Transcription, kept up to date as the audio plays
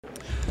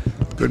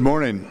Good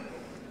morning.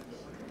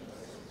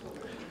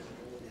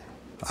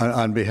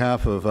 On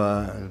behalf of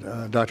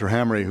Dr.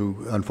 Hamre,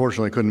 who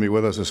unfortunately couldn't be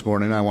with us this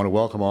morning, I want to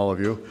welcome all of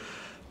you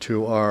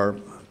to our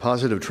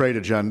Positive Trade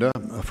Agenda,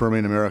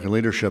 Affirming American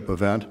Leadership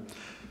event.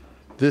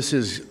 This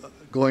is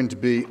going to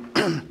be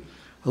a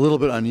little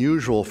bit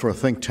unusual for a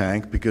think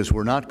tank because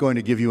we're not going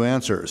to give you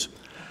answers.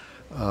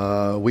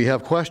 We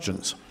have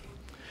questions.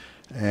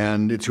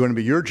 And it's going to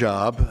be your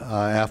job,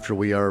 after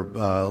we are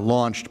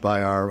launched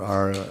by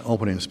our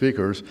opening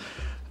speakers,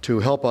 to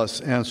help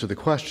us answer the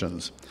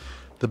questions.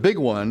 The big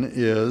one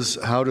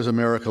is, how does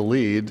America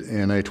lead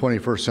in a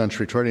 21st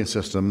century trading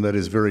system that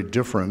is very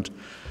different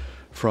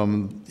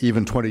from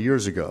even 20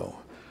 years ago?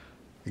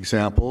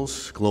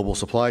 Examples: global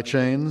supply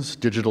chains,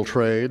 digital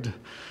trade,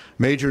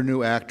 major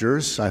new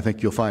actors. I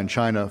think you'll find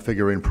China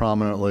figuring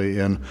prominently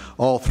in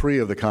all three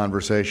of the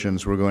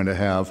conversations we're going to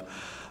have,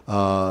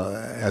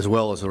 as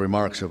well as the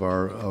remarks of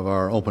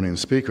our opening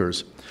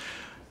speakers.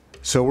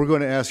 So we're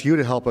going to ask you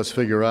to help us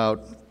figure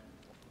out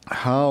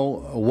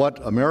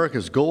what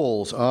America's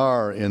goals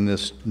are in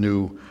this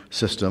new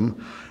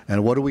system,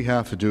 and what do we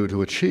have to do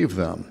to achieve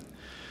them.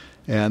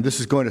 And this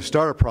is going to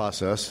start a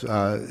process.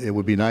 It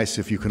would be nice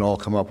if you can all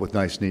come up with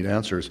nice, neat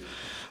answers,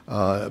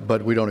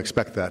 but we don't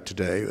expect that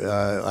today.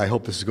 I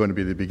hope this is going to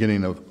be the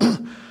beginning of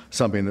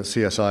something that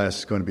CSIS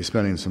is going to be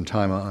spending some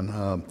time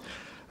on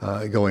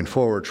going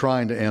forward,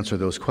 trying to answer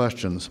those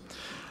questions.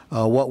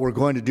 What we're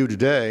going to do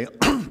today,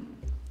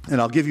 and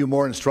I'll give you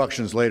more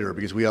instructions later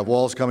because we have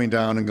walls coming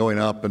down and going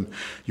up and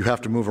you have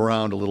to move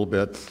around a little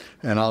bit,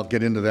 and I'll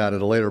get into that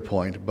at a later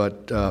point.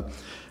 But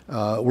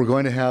we're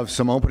going to have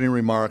some opening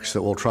remarks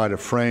that will try to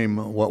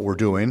frame what we're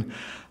doing,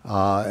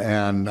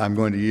 and I'm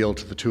going to yield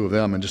to the two of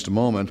them in just a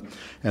moment.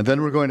 And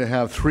then we're going to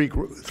have three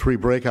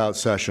breakout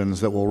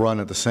sessions that will run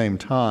at the same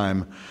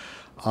time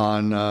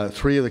on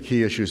three of the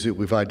key issues that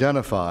we've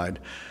identified.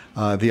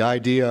 The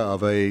idea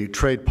of a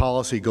trade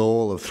policy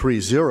goal of 3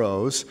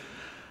 zeros,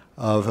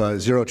 of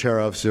zero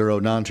tariffs, zero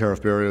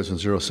non-tariff barriers, and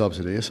zero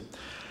subsidies.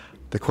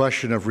 The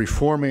question of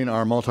reforming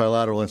our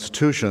multilateral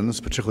institutions,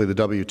 particularly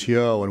the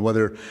WTO, and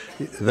whether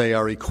they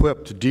are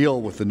equipped to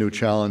deal with the new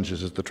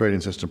challenges that the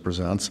trading system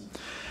presents.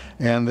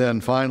 And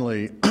then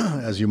finally,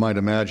 as you might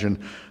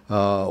imagine,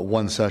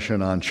 one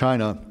session on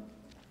China,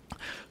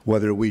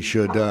 whether we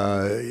should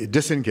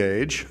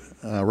disengage,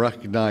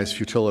 recognize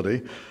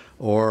futility,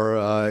 or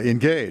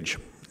engage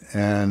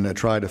and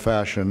try to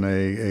fashion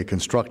a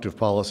constructive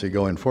policy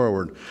going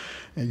forward.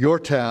 And your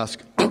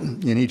task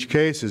in each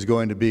case is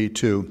going to be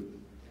to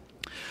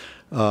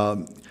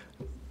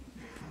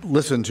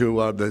listen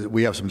to,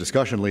 we have some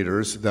discussion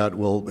leaders that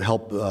will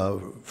help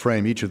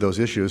frame each of those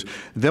issues.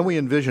 Then we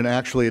envision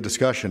actually a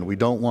discussion. We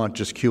don't want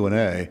just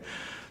Q&A.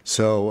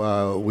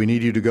 So we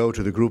need you to go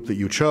to the group that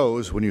you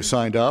chose when you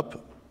signed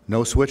up.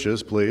 No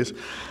switches, please.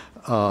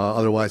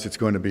 Otherwise, it's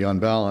going to be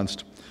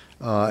unbalanced.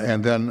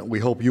 And then we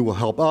hope you will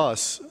help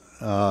us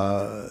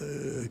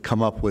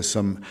come up with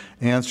some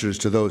answers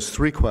to those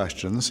three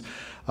questions.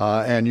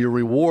 And your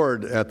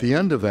reward at the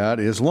end of that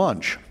is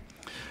lunch.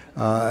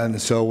 And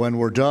so when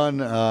we're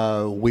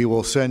done, we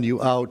will send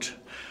you out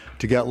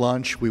to get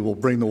lunch. We will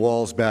bring the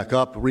walls back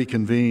up,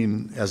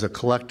 reconvene as a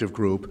collective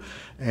group,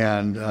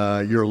 and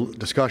your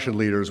discussion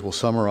leaders will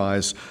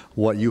summarize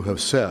what you have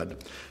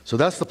said. So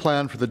that's the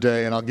plan for the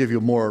day, and I'll give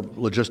you more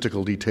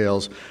logistical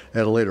details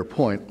at a later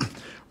point.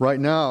 Right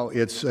now,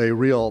 it's a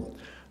real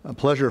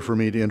pleasure for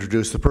me to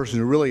introduce the person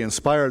who really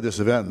inspired this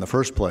event in the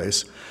first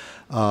place,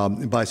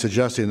 by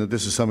suggesting that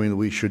this is something that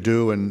we should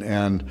do,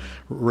 and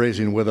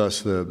raising with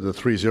us the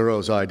 3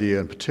 zeros idea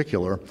in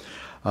particular,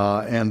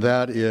 and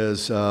that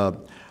is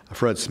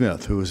Fred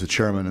Smith, who is the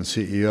chairman and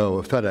CEO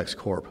of FedEx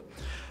Corp.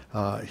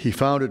 He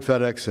founded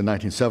FedEx in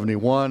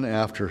 1971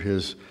 after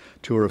his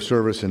tour of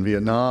service in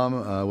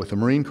Vietnam with the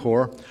Marine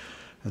Corps,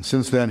 and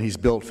since then he's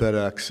built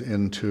FedEx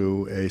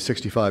into a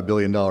 $65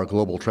 billion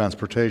global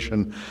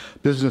transportation,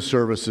 business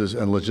services,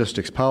 and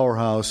logistics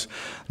powerhouse,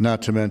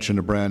 not to mention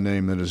a brand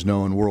name that is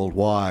known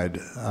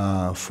worldwide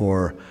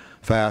for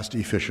fast,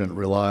 efficient,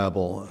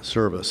 reliable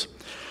service.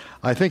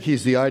 I think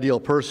he's the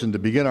ideal person to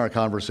begin our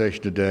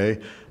conversation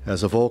today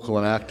as a vocal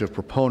and active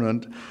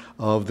proponent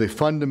of the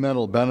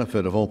fundamental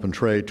benefit of open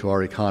trade to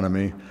our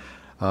economy,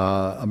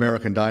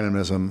 American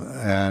dynamism,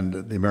 and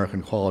the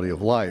American quality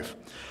of life.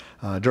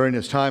 During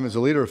his time as a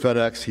leader of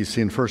FedEx, he's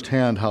seen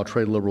firsthand how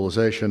trade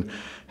liberalization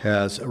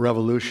has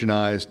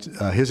revolutionized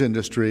his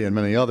industry and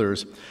many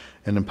others,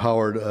 and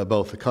empowered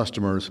both the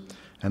customers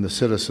and the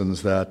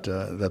citizens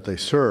that they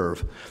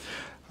serve.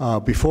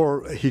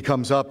 Before he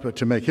comes up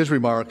to make his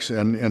remarks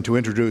and to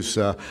introduce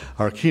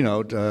our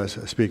keynote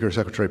speaker,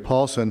 Secretary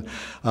Paulson,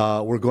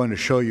 we're going to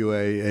show you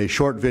a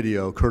short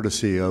video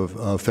courtesy of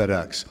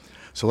FedEx.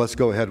 So let's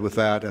go ahead with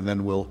that, and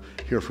then we'll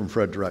hear from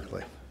Fred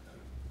directly.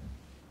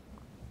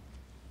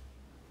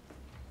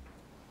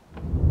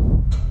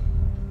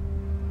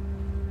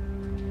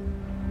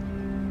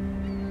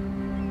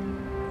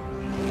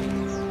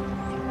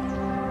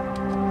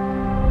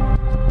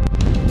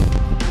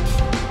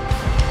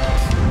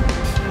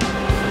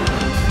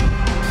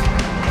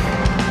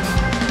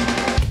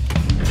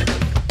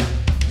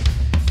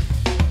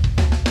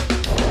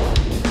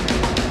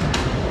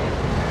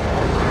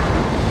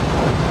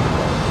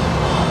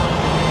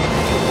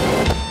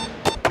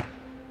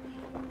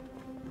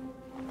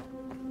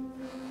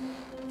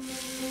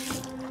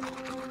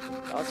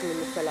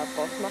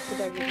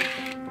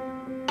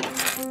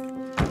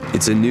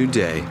 It's a new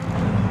day,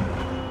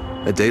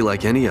 a day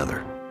like any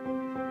other.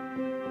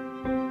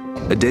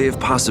 A day of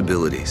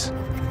possibilities,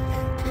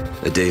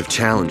 a day of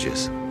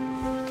challenges.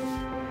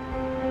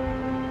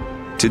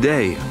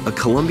 Today, a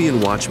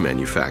Colombian watch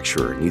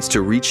manufacturer needs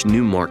to reach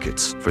new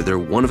markets for their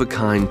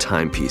one-of-a-kind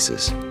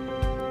timepieces.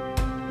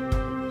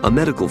 A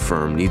medical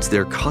firm needs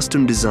their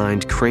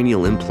custom-designed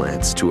cranial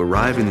implants to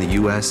arrive in the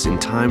U.S. in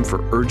time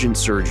for urgent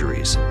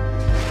surgeries.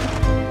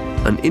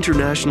 An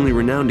internationally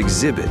renowned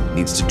exhibit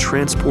needs to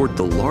transport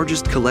the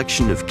largest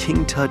collection of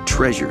King Tut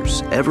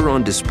treasures ever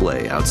on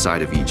display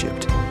outside of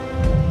Egypt.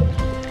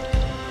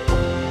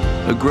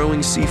 A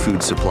growing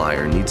seafood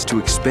supplier needs to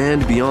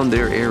expand beyond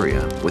their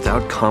area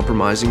without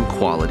compromising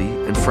quality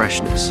and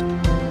freshness.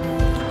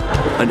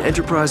 An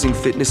enterprising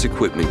fitness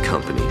equipment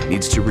company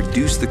needs to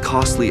reduce the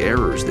costly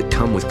errors that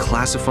come with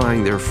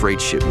classifying their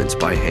freight shipments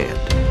by hand.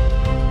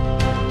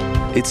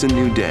 It's a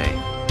new day.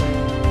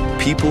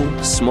 People,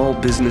 small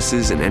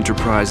businesses, and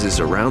enterprises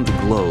around the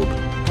globe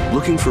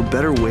looking for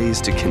better ways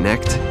to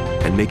connect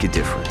and make a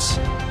difference.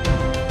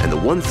 And the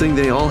one thing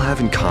they all have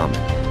in common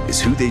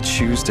is who they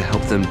choose to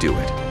help them do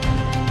it.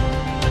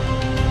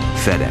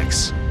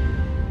 FedEx.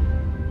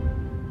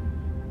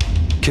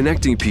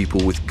 Connecting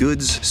people with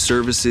goods,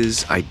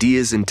 services,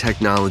 ideas, and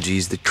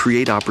technologies that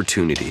create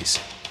opportunities.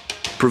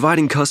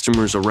 Providing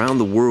customers around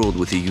the world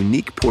with a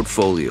unique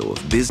portfolio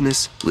of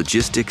business,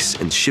 logistics,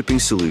 and shipping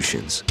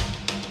solutions.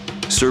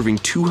 Serving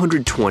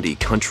 220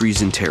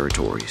 countries and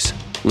territories,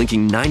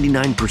 linking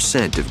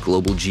 99% of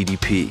global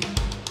GDP,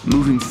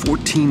 moving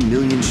 14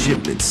 million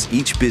shipments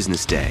each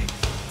business day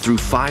through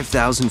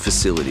 5,000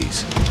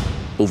 facilities,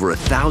 over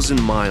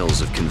 1,000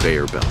 miles of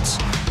conveyor belts,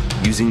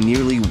 using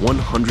nearly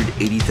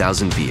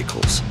 180,000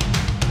 vehicles,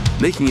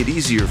 making it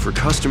easier for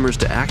customers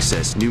to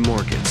access new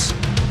markets,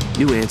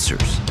 new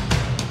answers,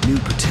 new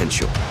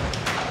potential.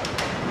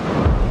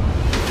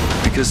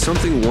 Because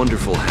something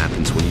wonderful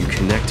happens when you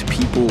connect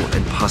people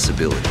and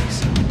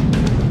possibilities.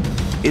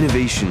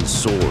 Innovation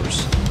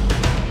soars.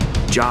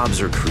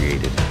 Jobs are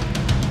created.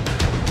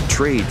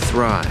 Trade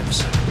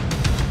thrives.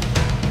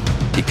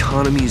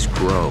 Economies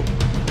grow.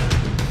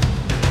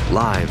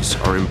 Lives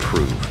are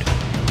improved.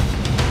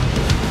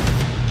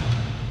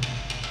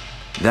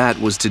 That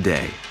was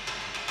today.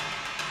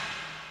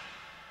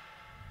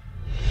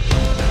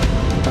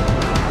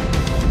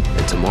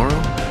 And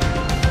tomorrow,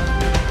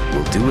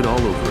 we'll do it all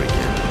over again.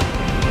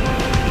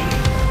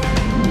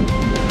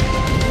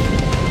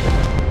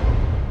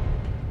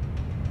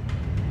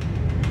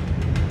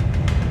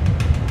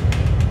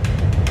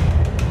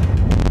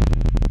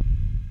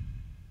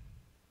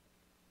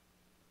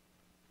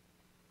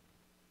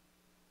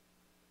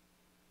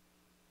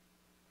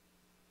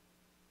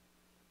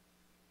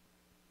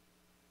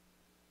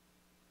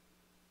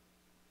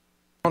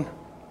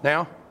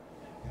 Now?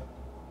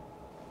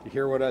 You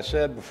hear what I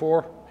said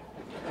before?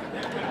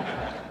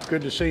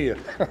 Good to see you.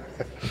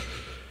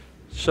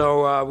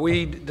 So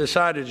we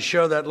decided to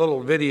show that little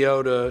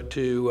video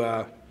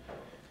to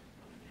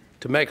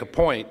make a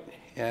point.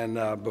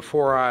 And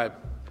before I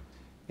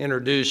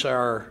introduce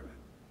our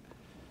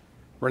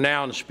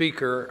renowned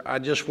speaker, I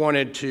just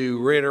wanted to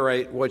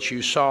reiterate what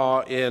you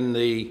saw in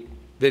the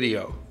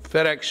video.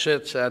 FedEx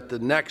sits at the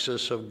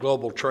nexus of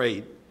global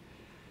trade.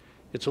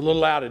 It's a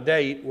little out of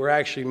date. We're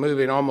actually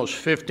moving almost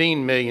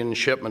 15 million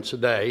shipments a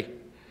day,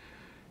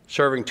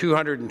 serving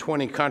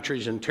 220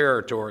 countries and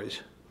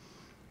territories.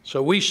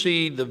 So we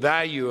see the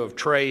value of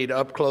trade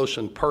up close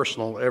and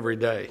personal every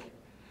day.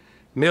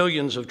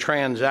 Millions of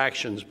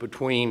transactions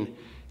between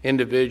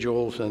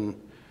individuals and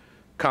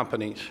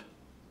companies.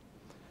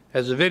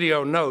 As the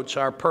video notes,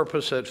 our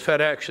purpose at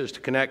FedEx is to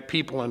connect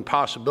people and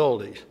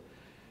possibilities.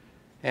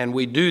 And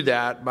we do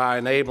that by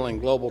enabling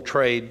global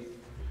trade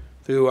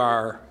through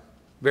our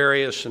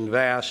various and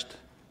vast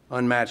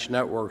unmatched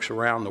networks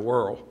around the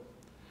world.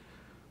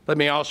 Let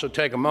me also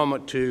take a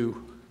moment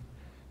to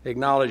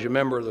acknowledge a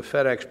member of the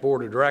FedEx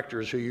Board of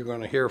Directors who you're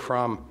going to hear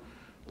from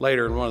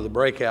later in one of the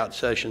breakout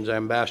sessions,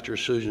 Ambassador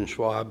Susan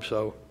Schwab.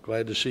 So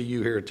glad to see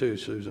you here too,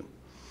 Susan.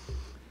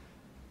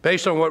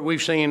 Based on what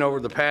we've seen over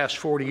the past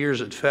 40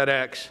 years at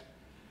FedEx,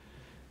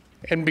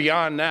 and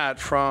beyond that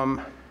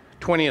from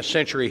 20th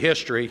century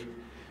history,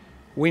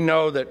 we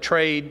know that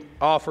trade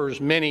offers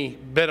many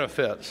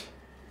benefits,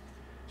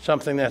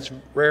 something that's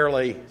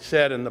rarely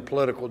said in the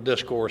political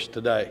discourse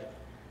today,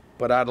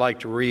 but I'd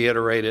like to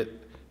reiterate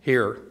it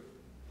here.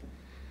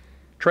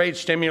 Trade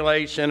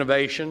stimulates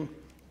innovation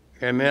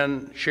and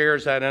then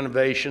shares that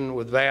innovation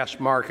with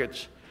vast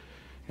markets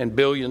and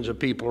billions of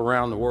people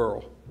around the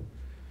world.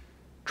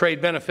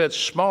 Trade benefits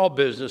small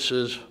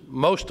businesses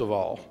most of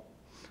all,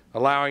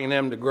 allowing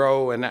them to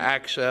grow and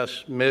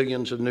access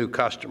millions of new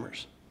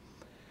customers.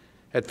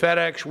 At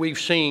FedEx, we've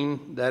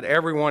seen that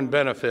everyone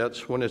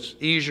benefits when it's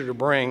easier to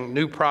bring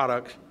new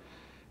products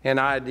and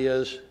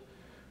ideas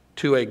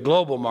to a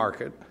global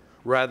market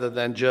rather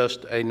than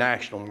just a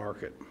national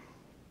market.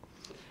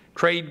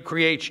 Trade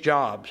creates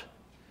jobs.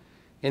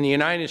 In the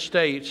United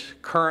States,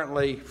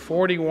 currently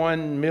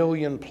 41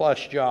 million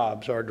plus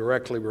jobs are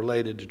directly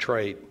related to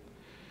trade.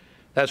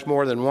 That's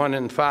more than 1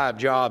 in 5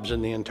 jobs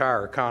in the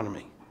entire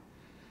economy.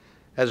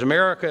 As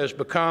America has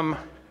become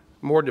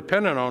more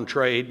dependent on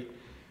trade,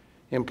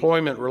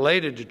 employment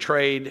related to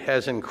trade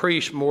has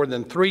increased more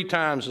than 3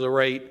 times the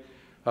rate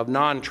of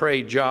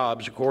non-trade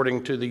jobs,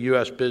 according to the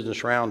U.S.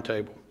 Business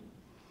Roundtable.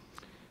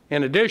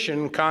 In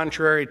addition,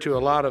 contrary to a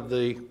lot of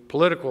the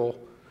political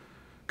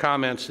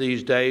comments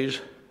these days,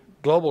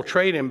 global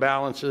trade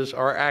imbalances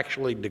are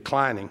actually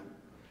declining.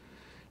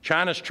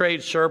 China's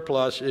trade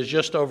surplus is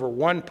just over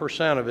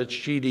 1% of its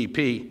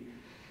GDP,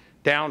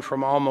 down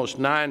from almost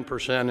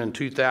 9% in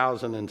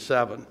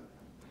 2007.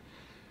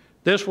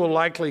 This will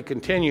likely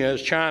continue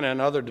as China and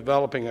other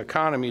developing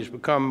economies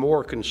become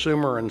more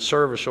consumer and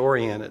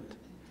service-oriented.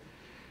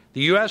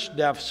 The U.S.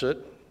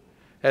 deficit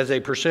as a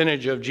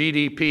percentage of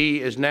GDP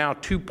is now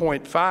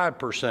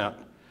 2.5%,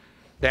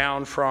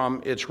 down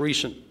from its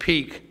recent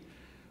peak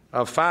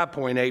of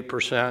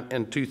 5.8%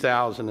 in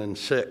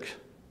 2006.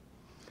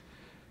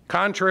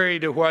 Contrary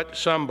to what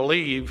some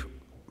believe,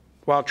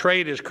 while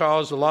trade has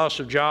caused the loss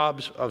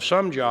of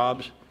some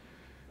jobs,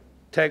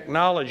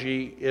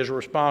 technology is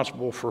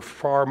responsible for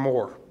far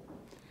more.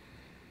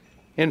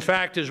 In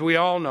fact, as we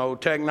all know,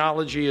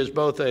 technology is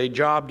both a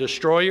job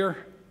destroyer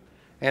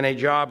and a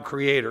job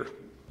creator.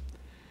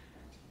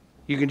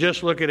 You can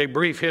just look at a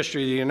brief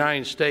history of the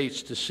United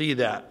States to see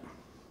that.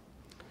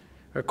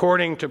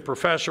 According to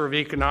Professor of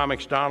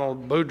Economics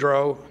Donald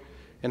Boudreaux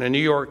in a New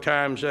York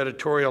Times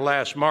editorial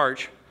last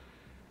March,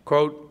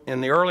 quote,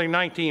 in the early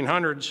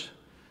 1900s,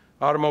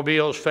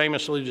 automobiles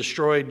famously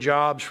destroyed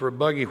jobs for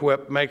buggy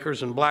whip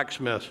makers and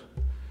blacksmiths.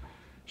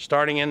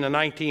 Starting in the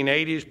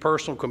 1980s,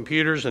 personal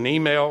computers and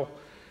email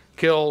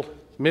killed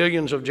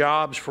millions of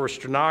jobs for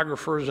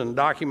stenographers and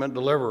document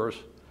deliverers.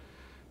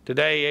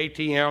 Today,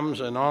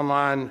 ATMs and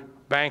online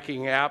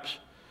banking apps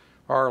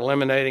are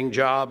eliminating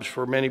jobs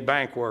for many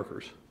bank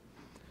workers.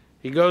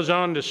 He goes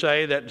on to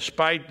say that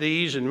despite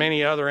these and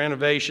many other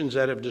innovations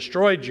that have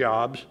destroyed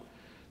jobs,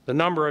 the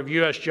number of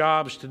U.S.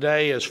 jobs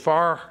today is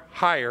far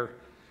higher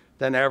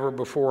than ever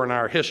before in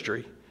our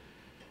history,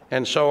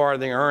 and so are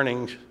the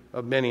earnings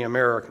of many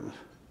Americans.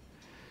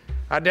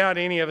 I doubt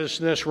any of us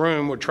in this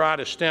room would try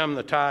to stem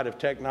the tide of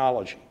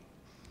technology.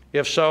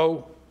 If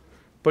so,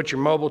 put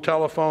your mobile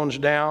telephones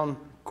down,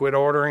 quit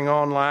ordering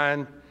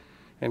online,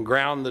 and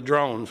ground the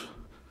drones.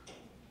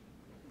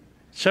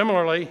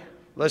 Similarly,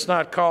 let's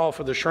not call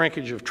for the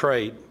shrinkage of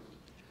trade.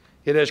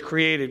 It has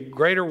created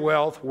greater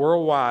wealth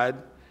worldwide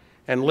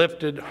and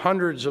lifted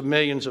hundreds of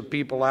millions of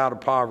people out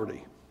of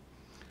poverty.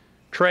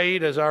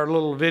 Trade, as our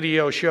little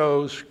video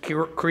shows,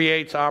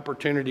 creates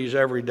opportunities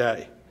every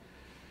day.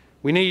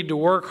 We need to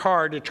work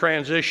hard to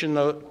transition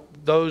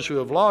those who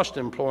have lost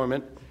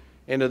employment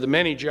into the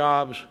many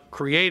jobs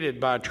created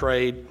by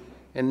trade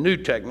and new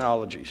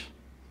technologies.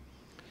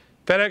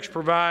 FedEx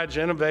provides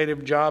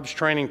innovative jobs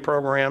training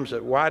programs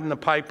that widen the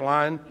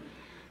pipeline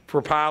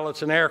for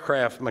pilots and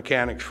aircraft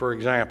mechanics, for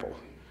example.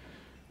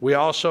 We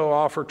also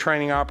offer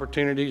training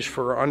opportunities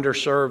for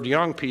underserved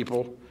young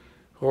people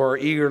who are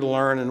eager to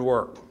learn and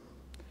work.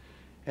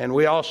 And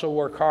we also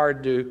work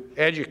hard to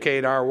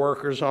educate our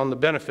workers on the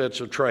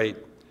benefits of trade.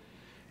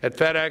 At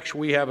FedEx,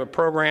 we have a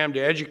program to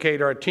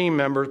educate our team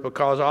members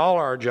because all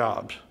our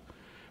jobs,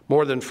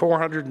 more than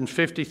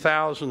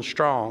 450,000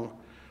 strong,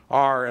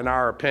 are, in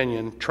our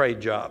opinion,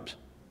 trade jobs.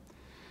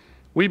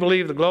 We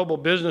believe the global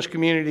business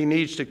community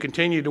needs to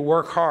continue to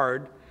work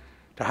hard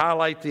to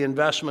highlight the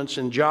investments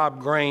and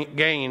job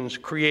gains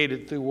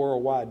created through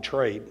worldwide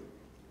trade.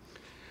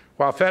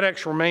 While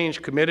FedEx remains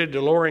committed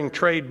to lowering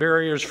trade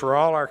barriers for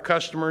all our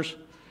customers,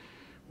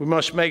 we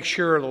must make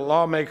sure that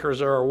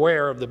lawmakers are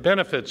aware of the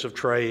benefits of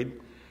trade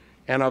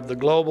and of the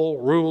global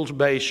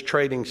rules-based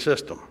trading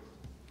system.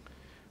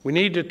 We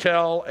need to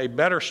tell a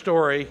better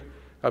story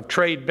of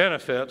trade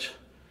benefits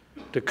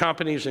to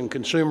companies and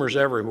consumers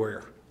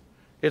everywhere.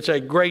 It's a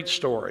great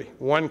story,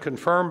 one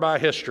confirmed by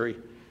history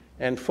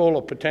and full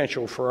of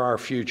potential for our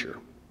future.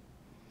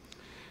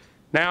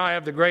 Now I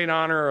have the great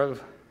honor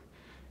of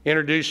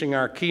introducing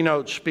our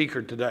keynote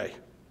speaker today.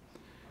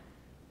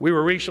 We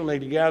were recently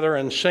together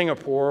in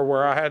Singapore,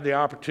 where I had the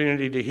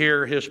opportunity to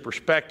hear his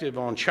perspective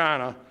on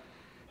China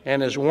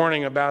and his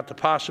warning about the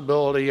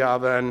possibility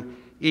of an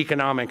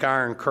economic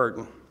iron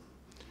curtain.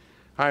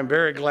 I'm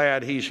very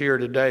glad he's here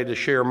today to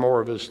share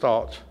more of his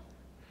thoughts.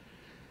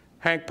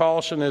 Hank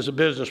Paulson is a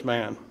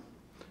businessman,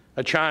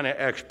 a China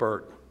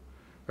expert,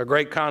 a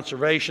great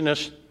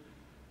conservationist,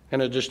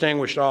 and a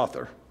distinguished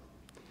author.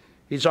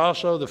 He's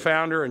also the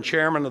founder and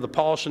chairman of the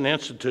Paulson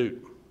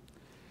Institute.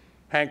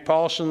 Hank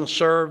Paulson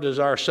served as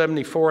our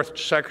 74th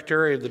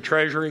Secretary of the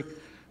Treasury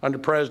under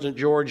President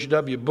George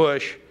W.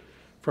 Bush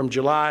from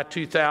July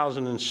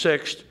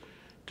 2006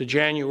 to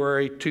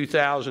January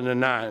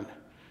 2009,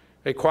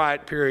 a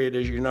quiet period,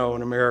 as you know,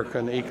 in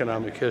American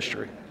economic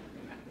history.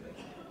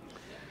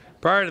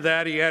 Prior to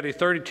that, he had a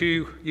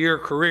 32-year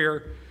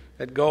career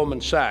at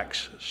Goldman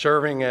Sachs,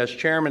 serving as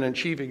Chairman and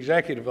Chief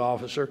Executive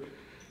Officer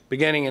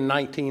beginning in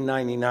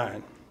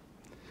 1999.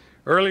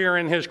 Earlier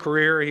in his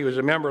career, he was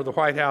a member of the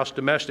White House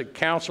Domestic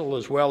Council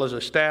as well as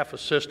a staff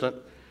assistant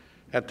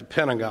at the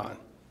Pentagon.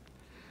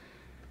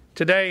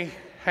 Today,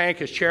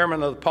 Hank is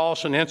chairman of the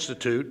Paulson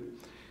Institute,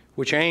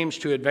 which aims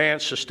to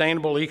advance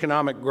sustainable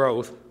economic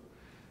growth,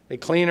 a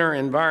cleaner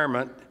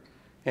environment,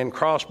 and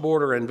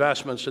cross-border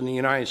investments in the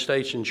United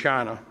States and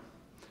China.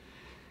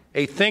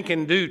 A think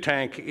and do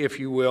tank, if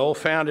you will,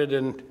 founded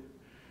in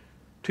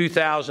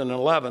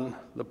 2011,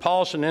 the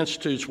Paulson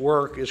Institute's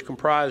work is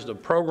comprised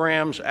of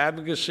programs,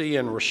 advocacy,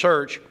 and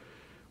research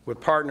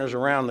with partners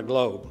around the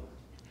globe.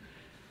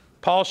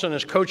 Paulson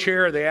is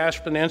co-chair of the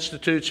Aspen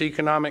Institute's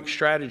Economic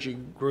Strategy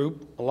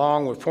Group,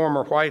 along with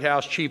former White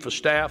House Chief of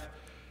Staff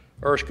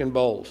Erskine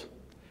Bowles.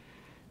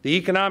 The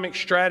Economic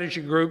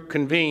Strategy Group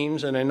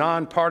convenes in a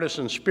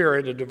nonpartisan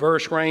spirit a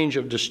diverse range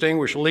of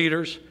distinguished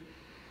leaders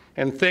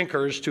and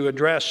thinkers to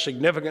address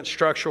significant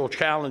structural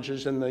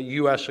challenges in the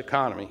U.S.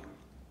 economy.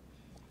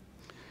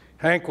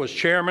 Hank was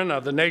chairman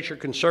of the Nature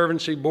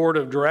Conservancy Board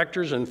of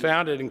Directors and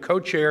founded and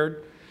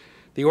co-chaired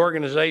the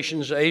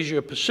organization's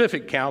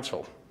Asia-Pacific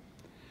Council.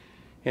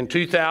 In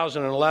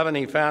 2011,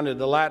 he founded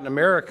the Latin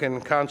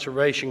American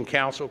Conservation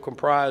Council,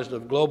 comprised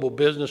of global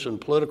business and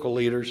political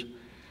leaders,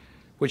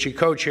 which he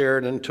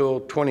co-chaired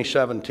until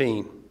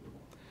 2017.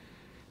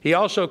 He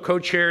also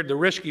co-chaired the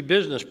Risky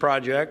Business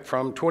Project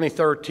from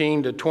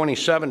 2013 to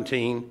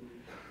 2017,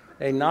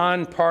 a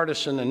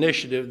nonpartisan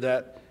initiative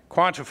that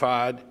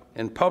quantified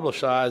and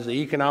publicized the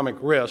economic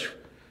risk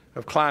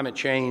of climate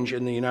change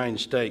in the United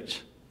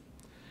States.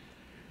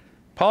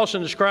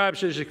 Paulson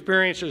describes his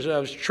experiences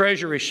as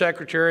Treasury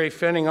Secretary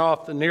fending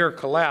off the near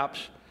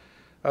collapse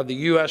of the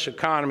U.S.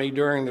 economy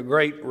during the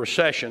Great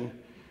Recession,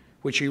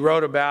 which he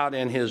wrote about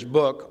in his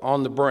book,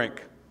 On the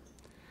Brink,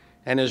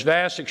 and his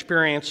vast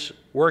experience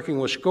working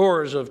with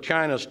scores of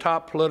China's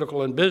top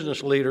political and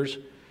business leaders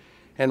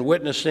and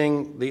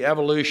witnessing the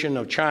evolution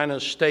of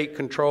China's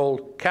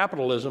state-controlled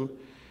capitalism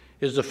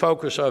is the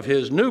focus of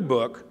his new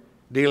book,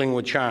 Dealing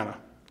with China.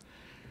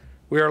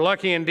 We are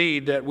lucky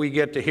indeed that we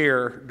get to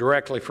hear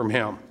directly from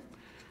him.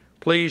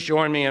 Please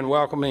join me in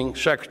welcoming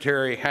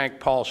Secretary Hank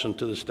Paulson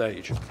to the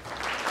stage.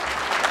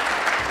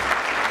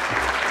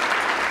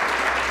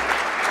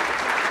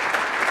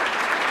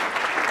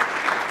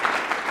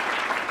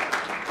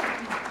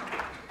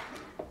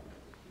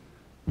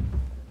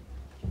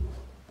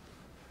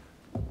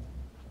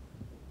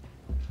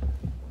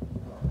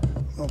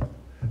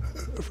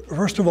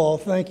 First of all,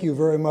 thank you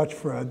very much,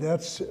 Fred.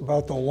 That's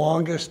about the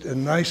longest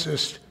and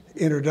nicest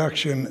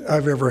introduction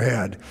I've ever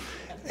had.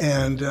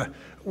 And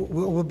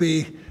we'll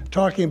be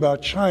talking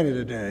about China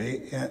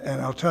today.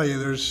 And I'll tell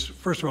you,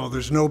 first of all,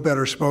 there's no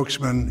better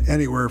spokesman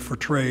anywhere for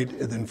trade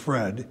than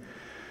Fred.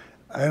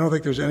 I don't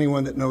think there's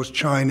anyone that knows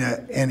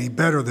China any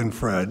better than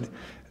Fred.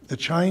 The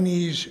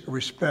Chinese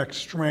respect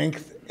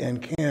strength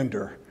and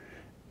candor.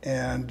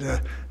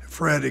 And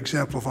Fred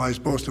exemplifies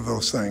both of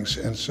those things.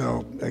 And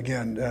so,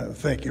 again,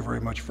 thank you very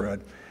much,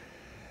 Fred.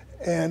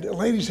 And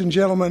ladies and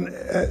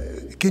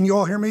gentlemen, can you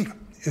all hear me?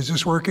 Is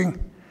this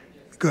working?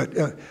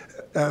 Good.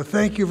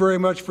 Thank you very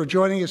much for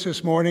joining us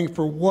this morning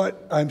for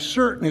what I'm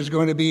certain is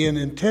going to be an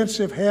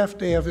intensive half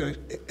day of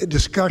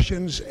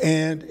discussions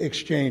and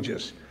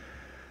exchanges.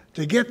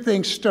 To get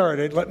things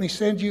started, let me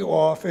send you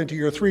off into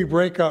your 3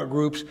 breakout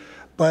groups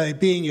by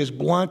being as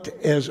blunt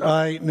as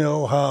I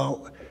know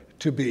how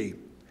to be.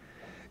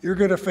 You're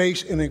going to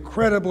face an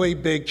incredibly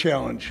big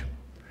challenge.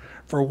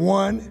 For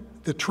one,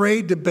 the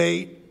trade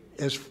debate,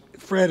 as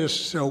Fred has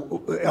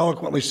so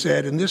eloquently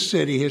said, in this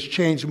city has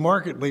changed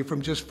markedly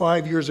from just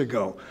 5 years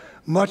ago,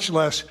 much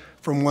less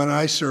from when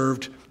I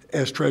served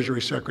as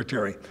Treasury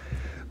Secretary.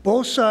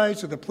 Both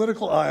sides of the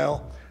political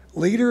aisle,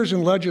 leaders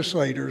and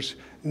legislators,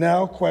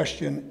 now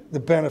question the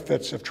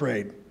benefits of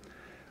trade.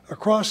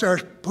 Across our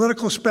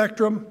political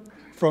spectrum,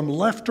 from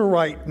left to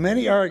right,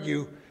 many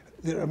argue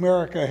that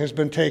America has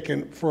been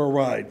taken for a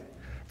ride.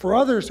 For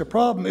others, the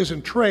problem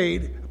isn't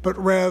trade, but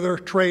rather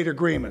trade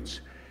agreements.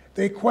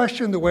 They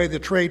question the way the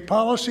trade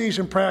policies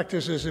and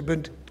practices have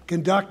been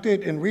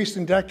conducted in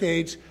recent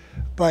decades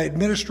by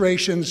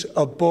administrations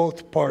of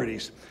both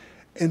parties.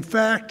 In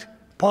fact,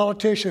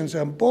 politicians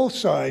on both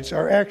sides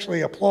are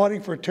actually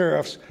applauding for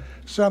tariffs,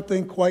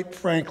 something, quite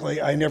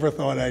frankly, I never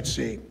thought I'd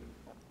see.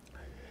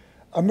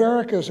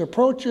 America's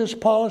approaches,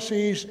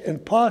 policies,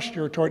 and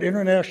posture toward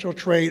international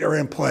trade are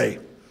in play.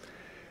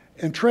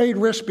 And trade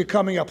risks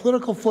becoming a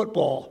political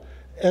football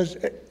as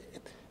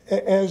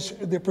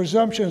the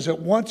presumptions that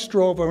once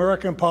drove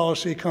American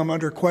policy come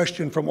under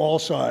question from all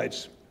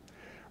sides.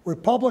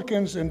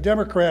 Republicans and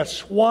Democrats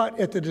swat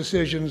at the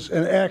decisions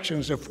and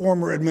actions of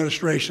former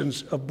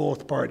administrations of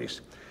both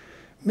parties.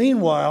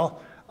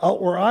 Meanwhile,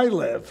 out where I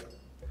live,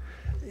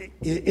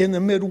 in the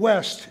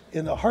Midwest,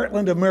 in the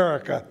heartland of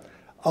America,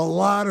 a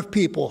lot of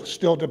people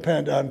still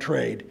depend on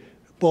trade,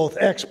 both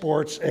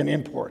exports and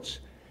imports.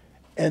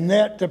 And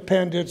that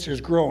dependence is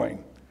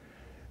growing.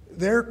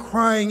 They're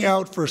crying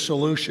out for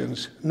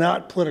solutions,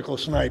 not political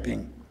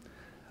sniping.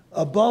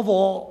 Above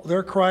all,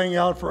 they're crying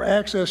out for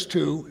access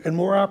to and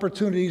more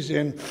opportunities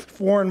in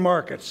foreign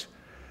markets,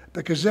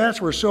 because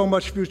that's where so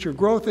much future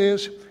growth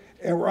is,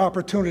 and where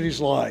opportunities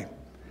lie.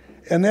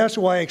 And that's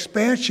why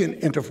expansion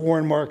into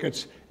foreign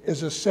markets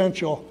is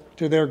essential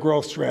to their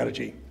growth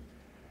strategy.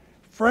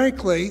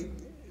 Frankly,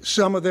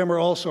 some of them are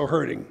also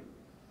hurting.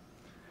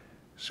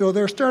 So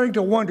they're starting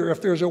to wonder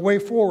if there's a way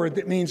forward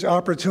that means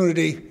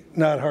opportunity,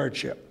 not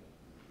hardship.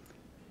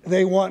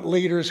 They want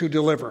leaders who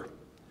deliver.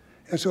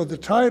 And so the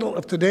title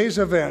of today's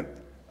event,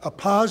 A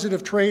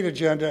Positive Trade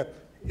Agenda,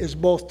 is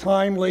both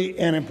timely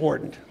and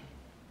important.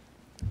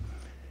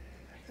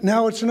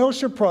 Now, it's no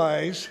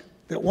surprise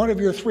that one of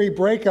your three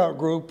breakout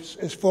groups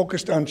is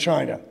focused on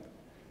China,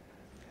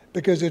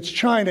 because it's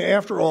China,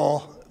 after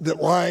all,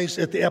 that lies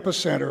at the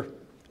epicenter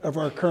of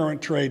our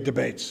current trade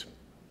debates.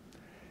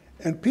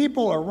 And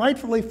people are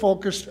rightfully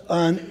focused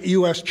on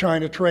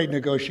U.S.-China trade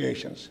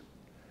negotiations.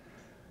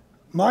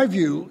 My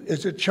view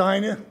is that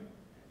China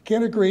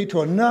can agree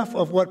to enough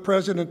of what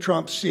President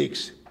Trump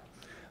seeks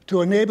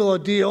to enable a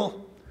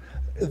deal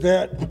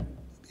that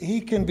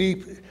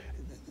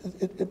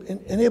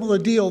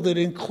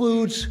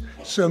includes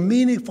some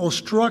meaningful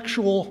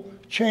structural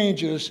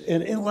changes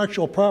in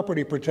intellectual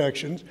property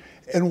protections,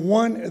 and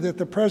one that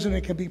the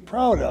president can be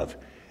proud of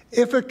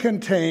if it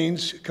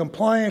contains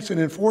compliance and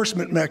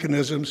enforcement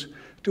mechanisms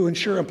to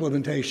ensure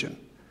implementation.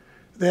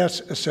 That's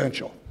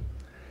essential.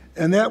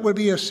 And that would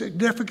be a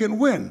significant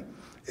win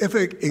if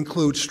it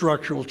includes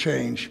structural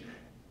change,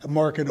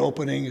 market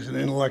openings, and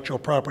intellectual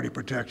property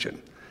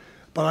protection.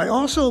 But I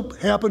also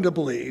happen to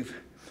believe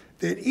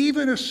that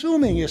even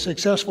assuming a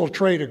successful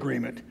trade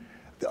agreement,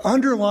 the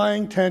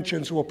underlying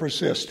tensions will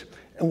persist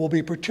and will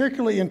be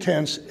particularly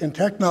intense in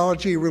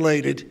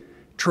technology-related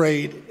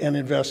trade and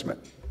investment.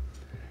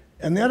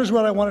 And that is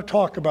what I want to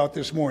talk about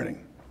this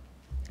morning.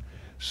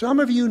 Some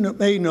of you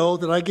may know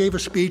that I gave a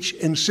speech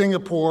in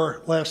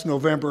Singapore last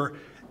November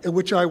in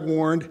which I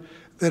warned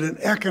that an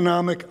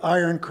economic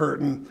iron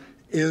curtain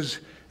is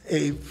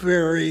a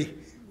very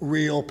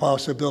real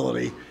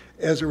possibility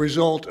as a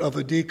result of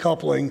a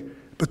decoupling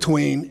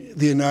between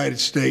the United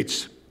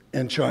States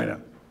and China.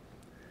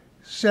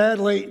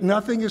 Sadly,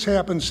 nothing has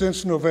happened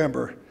since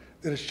November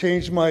that has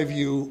changed my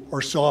view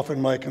or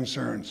softened my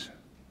concerns.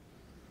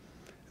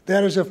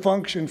 That is a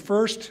function,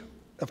 first,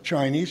 of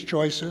Chinese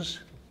choices.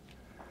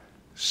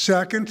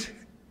 Second,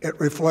 it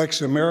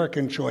reflects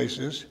American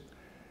choices.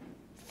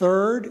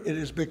 Third, it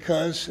is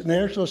because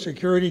national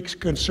security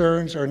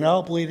concerns are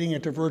now bleeding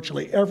into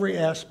virtually every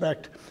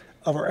aspect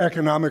of our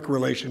economic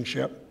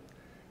relationship.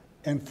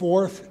 And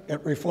fourth,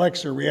 it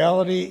reflects a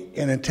reality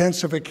and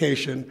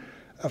intensification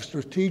of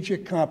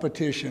strategic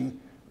competition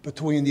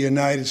between the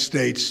United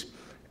States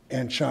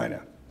and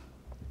China.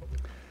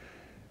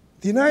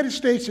 The United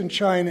States and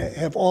China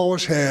have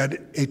always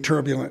had a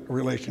turbulent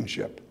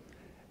relationship.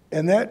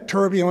 And that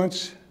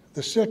turbulence,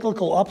 the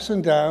cyclical ups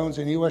and downs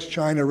in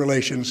U.S.-China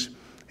relations,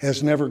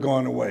 has never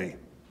gone away.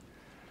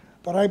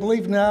 But I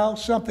believe now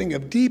something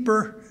of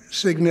deeper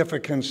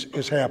significance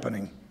is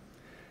happening.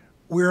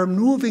 We're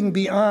moving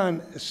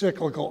beyond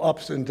cyclical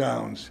ups and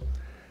downs.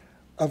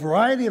 A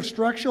variety of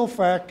structural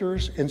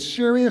factors and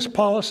serious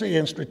policy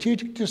and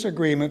strategic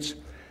disagreements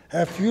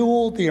have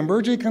fueled the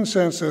emerging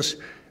consensus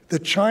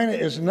that China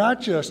is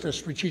not just a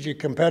strategic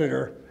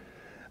competitor,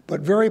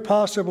 but very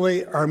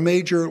possibly our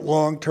major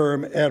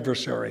long-term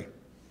adversary.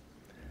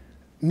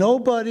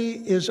 Nobody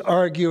is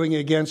arguing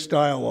against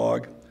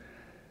dialogue,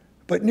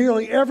 but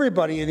nearly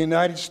everybody in the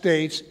United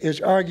States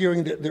is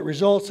arguing that the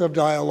results of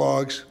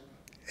dialogues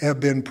have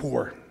been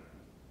poor.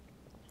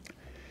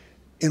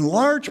 In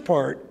large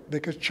part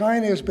because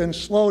China has been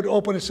slow to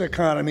open its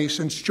economy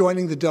since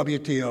joining the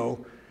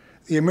WTO,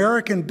 the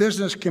American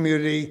business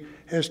community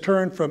has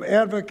turned from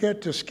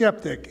advocate to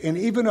skeptic and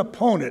even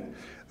opponent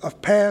of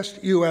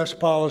past U.S.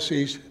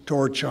 policies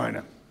toward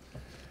China.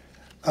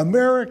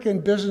 American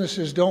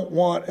businesses don't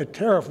want a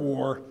tariff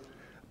war,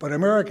 but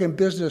American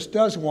business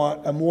does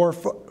want a more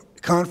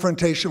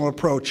confrontational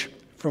approach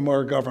from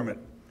our government.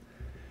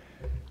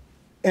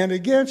 And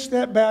against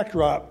that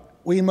backdrop,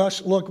 we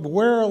must look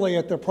warily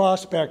at the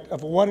prospect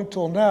of what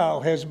until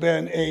now has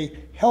been a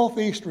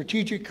healthy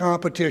strategic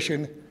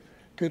competition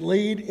could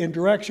lead in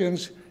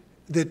directions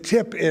that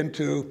tip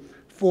into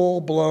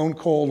full-blown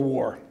Cold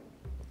War.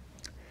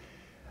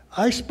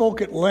 I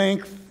spoke at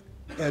length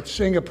at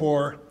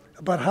Singapore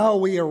about how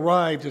we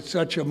arrived at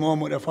such a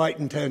moment of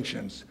heightened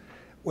tensions,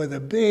 with a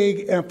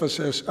big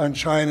emphasis on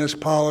China's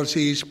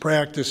policies,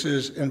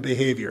 practices, and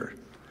behavior.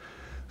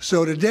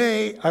 So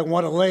today, I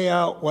want to lay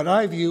out what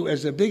I view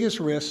as the biggest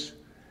risks,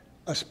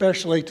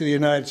 especially to the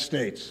United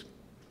States.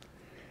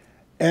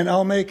 And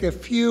I'll make a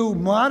few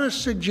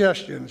modest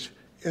suggestions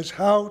as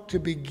how to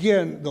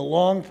begin the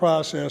long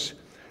process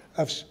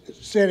of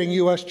setting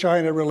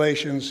U.S.-China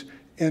relations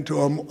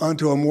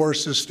onto a more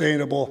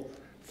sustainable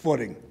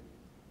footing.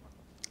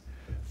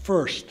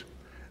 First,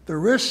 the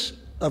risks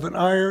of an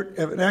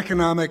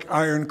economic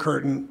iron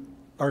curtain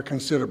are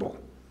considerable.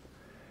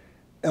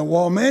 And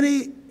while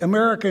many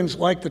Americans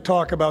like to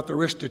talk about the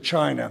risk to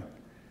China,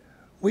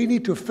 we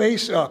need to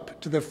face up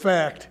to the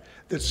fact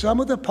that some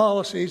of the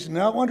policies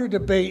now under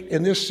debate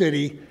in this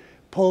city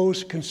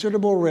pose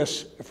considerable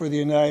risks for the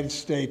United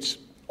States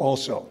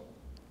also.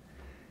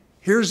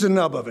 Here's the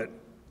nub of it.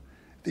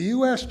 The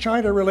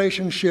U.S.-China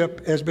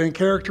relationship has been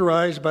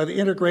characterized by the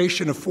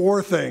integration of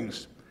four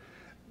things: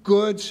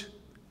 goods,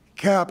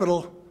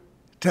 capital,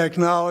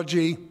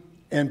 technology,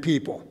 and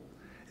people.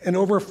 And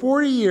over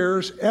 40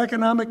 years,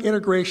 economic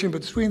integration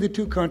between the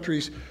two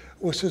countries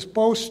was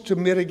supposed to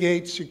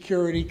mitigate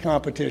security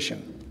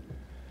competition.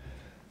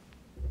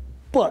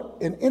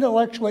 But an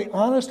intellectually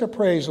honest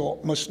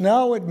appraisal must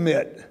now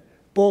admit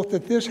both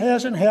that this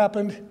hasn't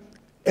happened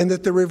and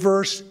that the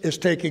reverse is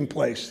taking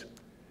place.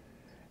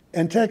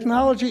 And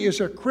technology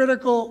is a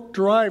critical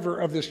driver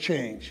of this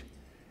change.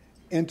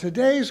 In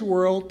today's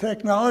world,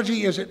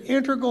 technology is an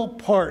integral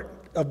part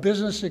of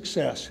business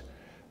success,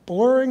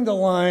 blurring the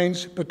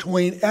lines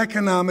between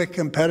economic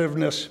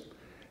competitiveness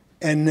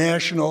and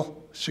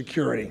national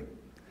security.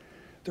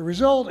 The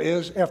result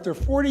is, after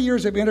 40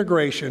 years of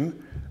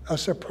integration, a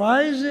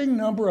surprising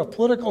number of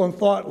political and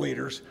thought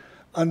leaders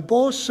on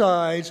both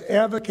sides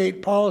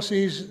advocate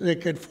policies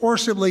that could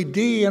forcibly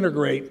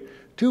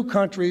de-integrate two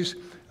countries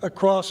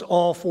across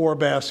all four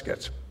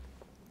baskets.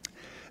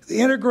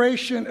 The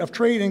integration of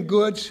trade and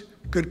goods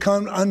could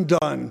come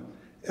undone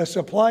as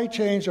supply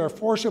chains are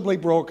forcibly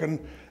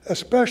broken,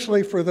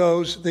 especially for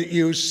those that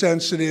use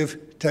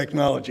sensitive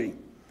technology.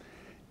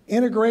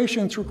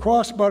 Integration through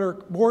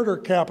cross-border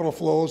capital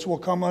flows will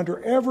come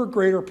under ever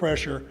greater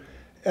pressure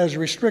as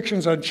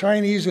restrictions on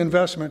Chinese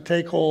investment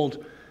take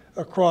hold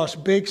across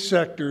big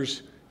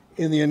sectors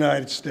in the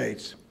United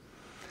States.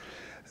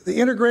 The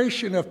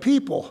integration of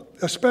people,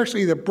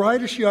 especially the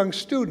brightest young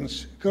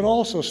students, could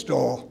also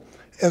stall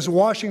as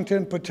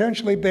Washington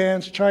potentially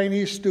bans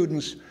Chinese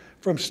students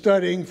from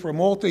studying for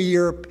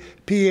multi-year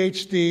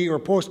PhD or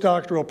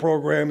postdoctoral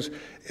programs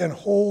in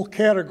whole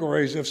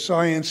categories of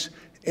science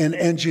and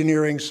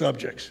engineering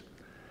subjects.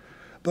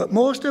 But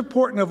most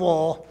important of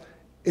all,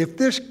 if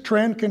this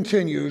trend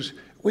continues,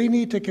 we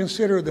need to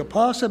consider the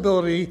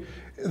possibility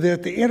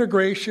that the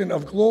integration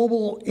of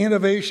global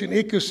innovation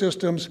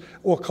ecosystems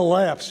will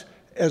collapse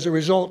as a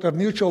result of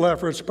mutual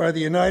efforts by the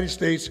United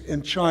States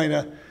and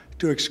China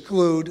to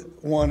exclude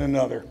one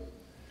another.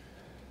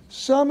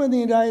 Some in the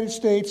United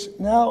States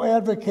now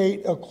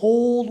advocate a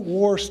Cold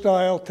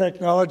War-style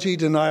technology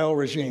denial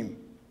regime.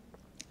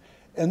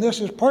 And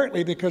this is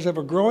partly because of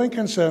a growing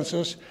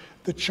consensus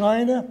that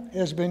China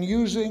has been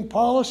using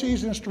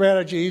policies and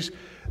strategies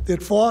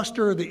that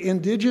foster the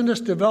indigenous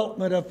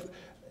development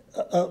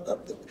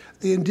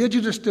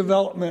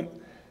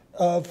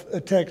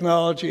of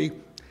technology,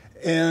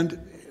 and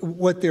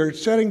what they're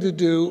setting to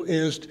do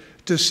is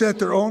to set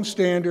their own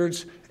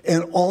standards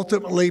and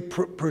ultimately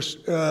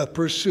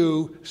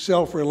pursue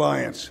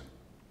self-reliance.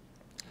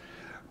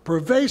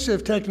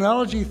 Pervasive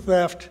technology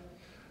theft,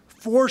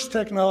 forced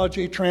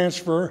technology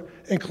transfer,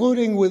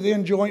 including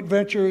within joint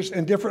ventures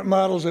and different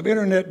models of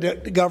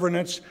internet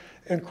governance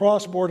and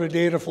cross-border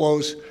data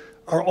flows,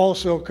 are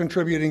also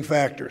contributing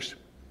factors.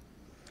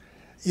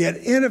 Yet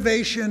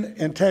innovation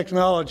and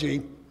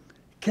technology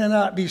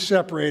cannot be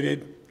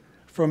separated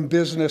from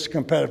business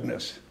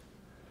competitiveness.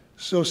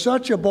 So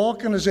such a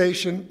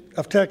balkanization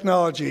of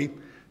technology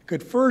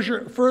could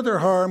further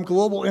harm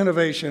global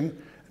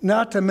innovation,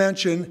 not to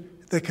mention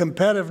the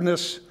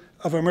competitiveness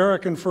of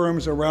American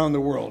firms around the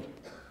world.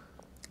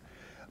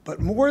 But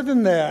more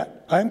than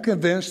that, I'm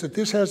convinced that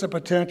this has the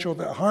potential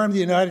to harm the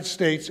United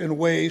States in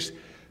ways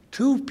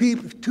too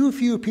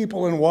few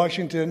people in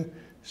Washington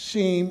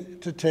seem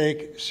to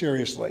take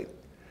seriously.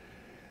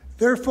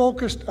 They're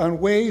focused on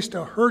ways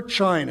to hurt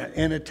China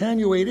and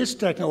attenuate its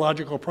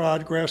technological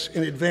progress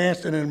in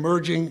advanced and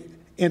emerging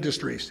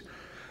industries.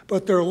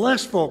 But they're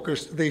less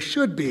focused, they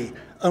should be,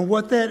 on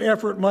what that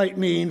effort might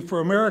mean for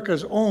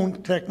America's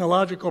own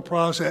technological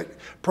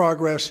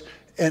progress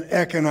and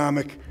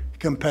economic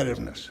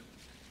competitiveness.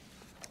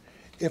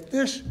 If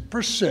this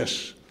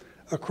persists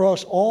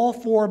across all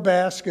four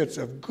baskets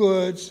of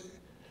goods,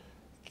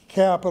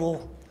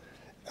 capital,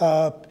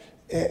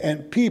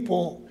 and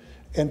people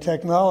and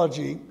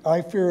technology,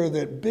 I fear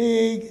that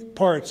big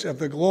parts of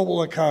the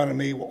global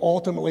economy will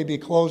ultimately be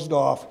closed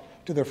off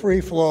to the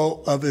free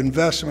flow of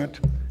investment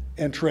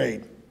and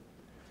trade.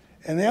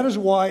 And that is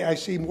why I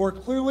see more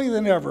clearly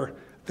than ever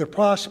the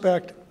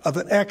prospect of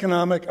an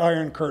economic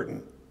Iron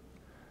Curtain,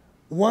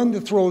 one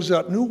that throws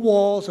up new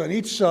walls on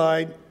each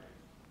side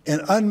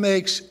and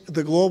unmakes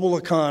the global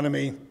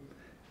economy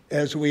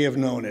as we have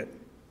known it.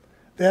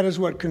 That is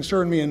what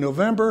concerned me in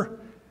November,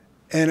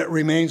 and it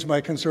remains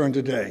my concern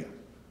today.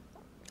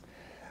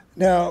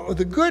 Now,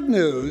 the good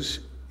news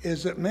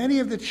is that many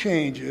of the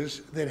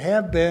changes that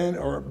have been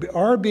or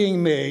are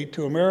being made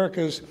to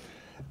America's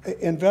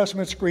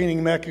investment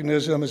screening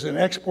mechanisms and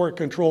export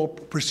control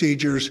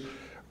procedures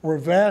were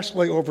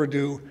vastly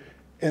overdue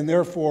and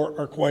therefore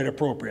are quite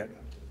appropriate.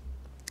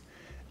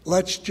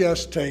 Let's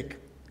just take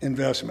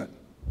investment.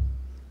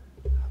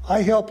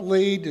 I helped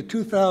lead the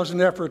 2000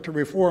 effort to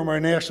reform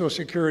our national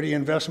security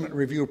investment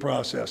review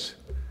process,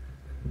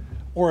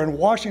 or in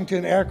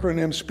Washington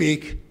acronym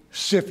speak,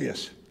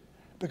 CFIUS,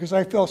 because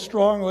I felt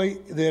strongly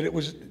that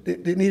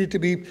it needed to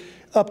be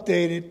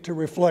updated to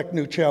reflect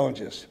new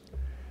challenges.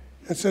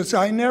 And since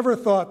I never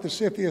thought the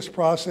CFIUS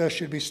process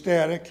should be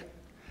static,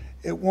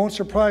 it won't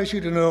surprise you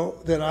to know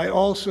that I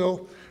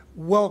also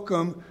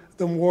welcome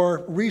the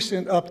more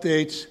recent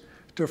updates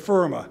to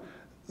FIRMA,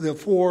 the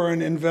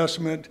Foreign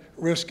Investment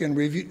Risk and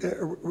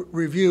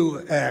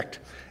Review Act,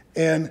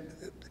 and,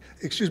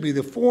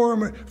 the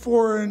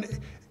Foreign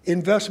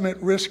Investment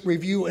Risk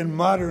Review and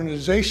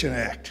Modernization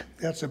Act.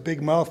 That's a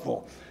big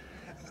mouthful.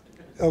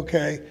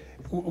 Okay,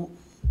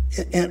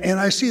 and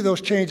I see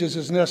those changes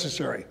as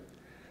necessary.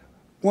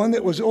 One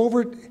thing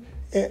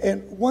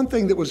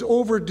that was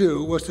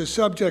overdue was to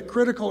subject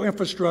critical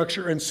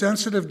infrastructure and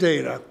sensitive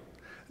data,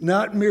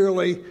 not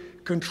merely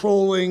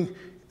controlling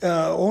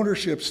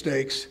ownership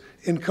stakes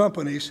in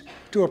companies,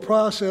 to a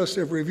process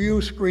of review,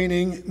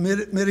 screening,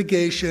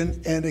 mitigation,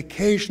 and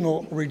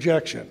occasional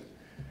rejection.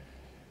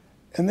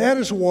 And that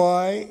is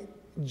why,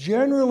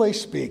 generally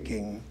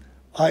speaking,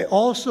 I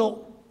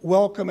also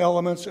welcome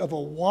elements of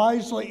a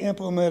wisely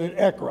implemented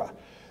ECRA,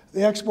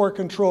 the Export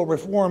Control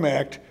Reform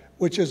Act,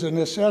 which is a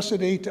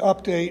necessity to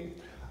update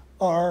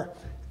our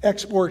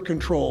export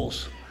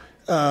controls.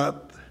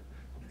 And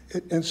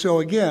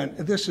so again,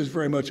 this is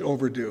very much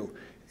overdue.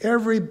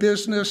 Every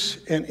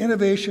business and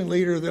innovation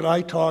leader that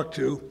I talk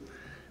to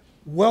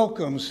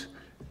welcomes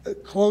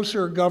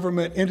closer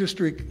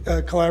government-industry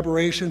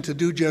collaboration to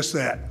do just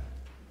that.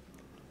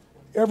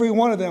 Every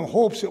one of them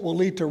hopes it will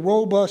lead to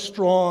robust,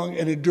 strong,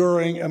 and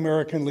enduring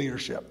American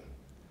leadership.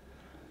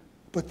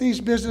 But these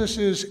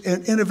businesses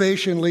and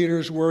innovation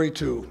leaders worry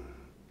too.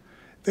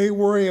 They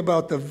worry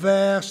about the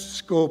vast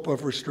scope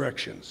of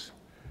restrictions.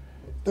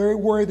 They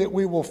worry that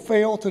we will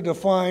fail to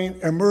define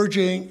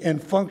emerging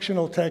and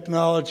functional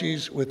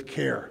technologies with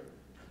care.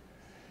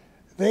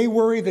 They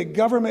worry that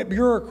government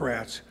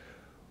bureaucrats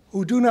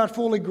who do not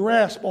fully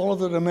grasp all of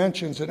the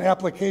dimensions and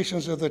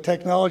applications of the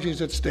technologies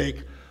at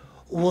stake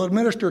will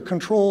administer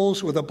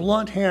controls with a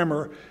blunt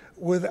hammer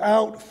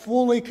without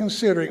fully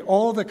considering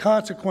all of the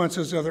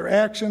consequences of their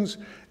actions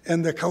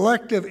and the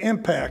collective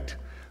impact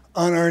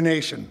on our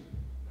nation.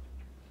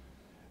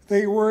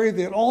 They worry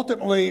that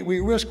ultimately we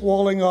risk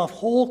walling off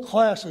whole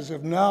classes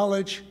of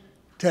knowledge,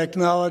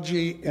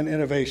 technology, and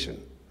innovation.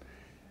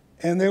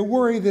 And they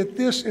worry that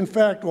this, in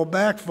fact, will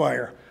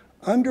backfire,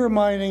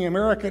 undermining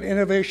American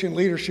innovation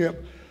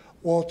leadership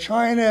while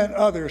China and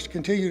others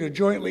continue to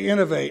jointly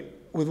innovate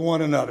with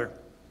one another.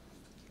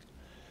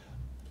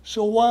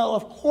 So while,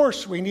 of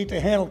course, we need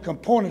to handle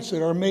components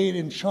that are made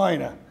in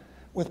China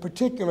with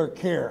particular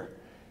care,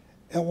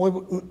 and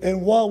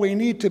while we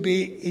need to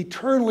be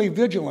eternally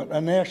vigilant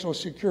on national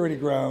security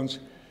grounds,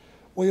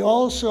 we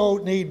also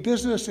need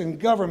business and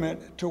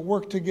government to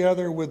work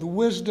together with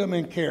wisdom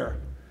and care.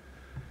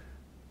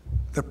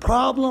 The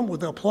problem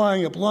with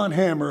applying a blunt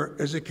hammer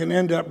is it can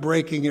end up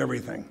breaking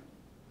everything.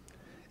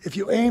 If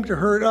you aim to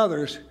hurt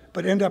others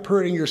but end up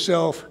hurting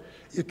yourself,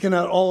 you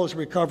cannot always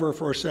recover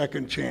for a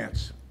second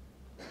chance.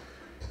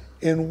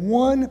 In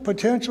one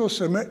potential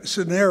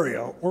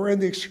scenario, or in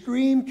the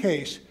extreme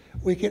case,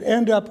 we could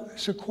end up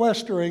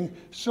sequestering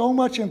so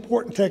much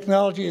important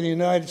technology in the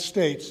United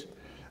States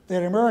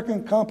that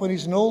American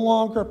companies no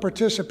longer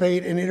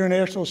participate in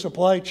international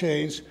supply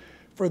chains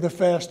for the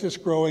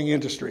fastest growing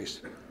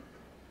industries.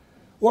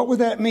 What would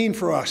that mean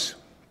for us?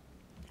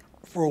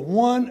 For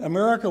one,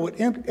 America would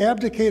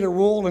abdicate a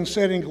role in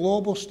setting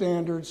global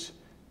standards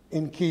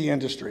in key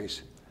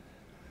industries.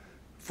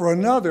 For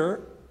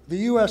another, the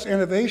U.S.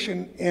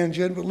 innovation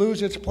engine would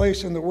lose its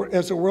place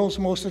as the world's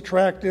most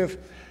attractive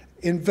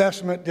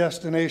investment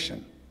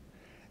destination.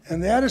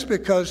 And that is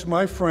because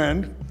my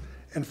friend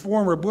and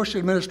former Bush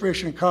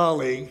administration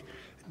colleague,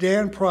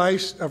 Dan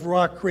Price of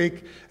Rock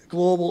Creek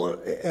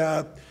Global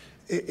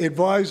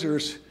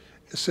Advisors,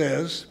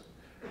 says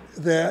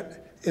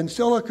that in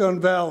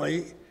Silicon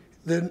Valley,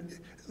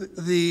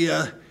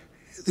 the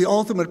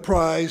ultimate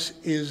prize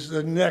is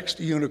the next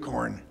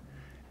unicorn.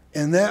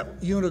 And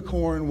that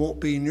unicorn won't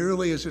be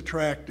nearly as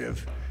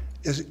attractive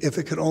as if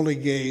it could only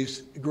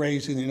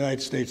graze in the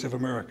United States of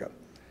America.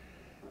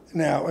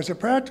 Now, as a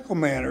practical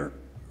matter,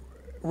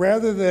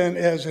 rather than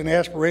as an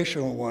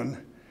aspirational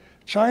one,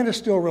 China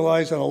still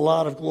relies on a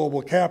lot of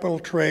global capital,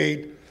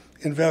 trade,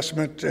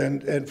 investment,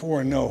 and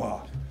foreign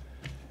know-how.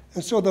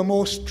 And so the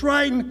most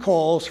strident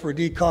calls for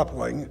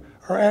decoupling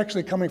are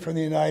actually coming from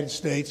the United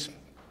States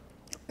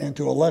and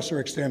to a lesser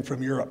extent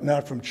from Europe,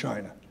 not from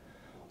China.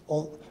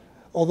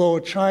 Although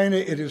China,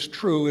 it is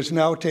true, is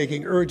now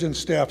taking urgent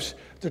steps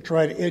to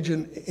try to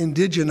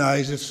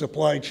indigenize its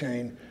supply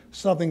chain,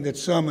 something that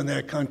some in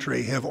that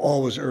country have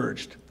always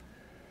urged.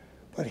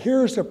 But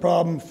here's the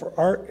problem for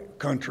our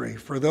country,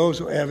 for those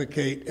who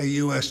advocate a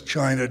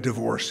U.S.-China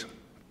divorce.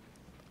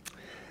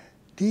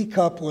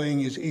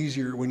 Decoupling is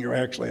easier when you're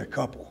actually a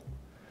couple.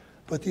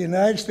 But the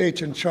United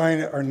States and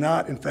China are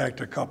not, in fact,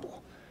 a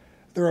couple.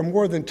 There are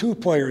more than two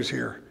players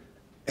here,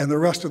 and the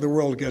rest of the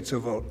world gets a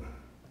vote.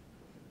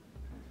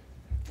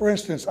 For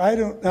instance, I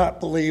do not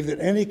believe that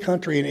any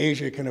country in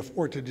Asia can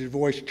afford to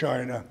divorce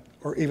China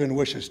or even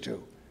wishes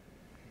to.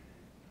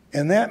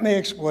 And that may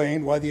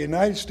explain why the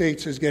United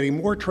States is getting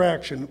more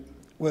traction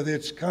with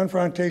its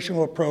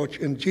confrontational approach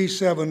in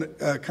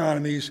G7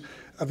 economies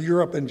of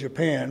Europe and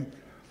Japan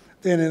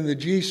than in the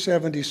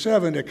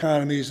G77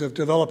 economies of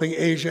developing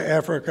Asia,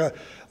 Africa,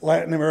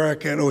 Latin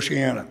America, and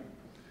Oceania.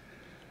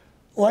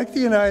 Like the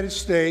United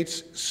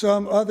States,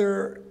 some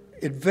other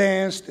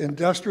advanced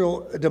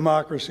industrial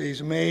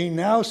democracies may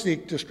now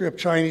seek to strip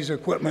Chinese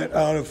equipment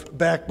out of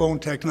backbone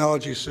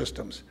technology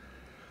systems.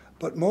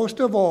 But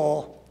most,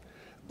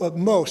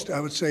 I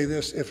would say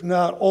this, if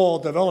not all,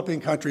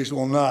 developing countries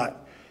will not.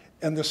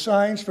 And the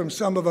signs from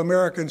some of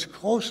America's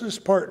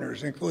closest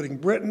partners, including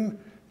Britain,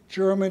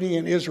 Germany,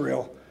 and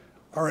Israel,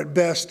 are at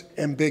best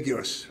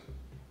ambiguous.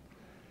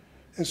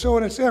 And so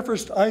in its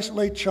efforts to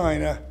isolate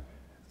China,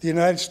 the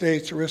United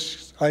States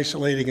risks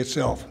isolating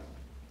itself.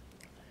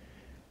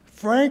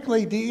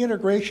 Frankly,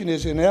 de-integration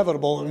is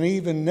inevitable and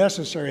even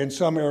necessary in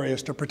some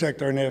areas to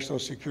protect our national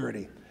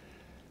security.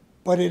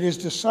 But it is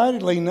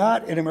decidedly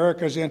not in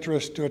America's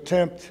interest to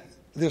attempt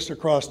this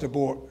across the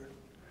board.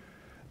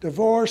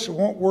 Divorce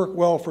won't work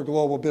well for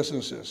global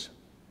businesses.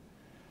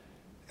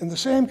 And the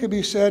same could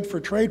be said for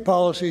trade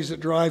policies that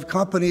drive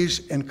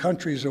companies and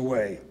countries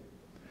away.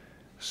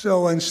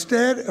 So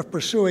instead of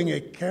pursuing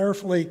a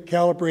carefully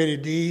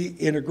calibrated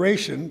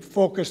de-integration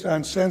focused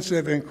on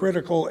sensitive and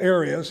critical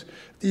areas,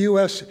 the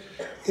U.S.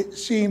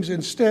 seems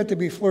instead to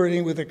be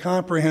flirting with a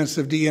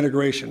comprehensive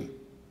de-integration.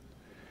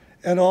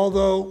 And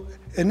although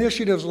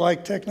initiatives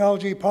like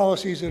technology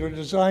policies that are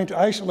designed to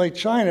isolate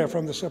China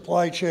from the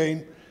supply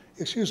chain,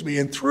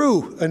 and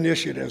through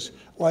initiatives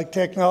like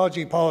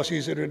technology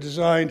policies that are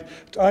designed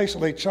to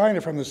isolate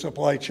China from the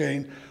supply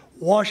chain,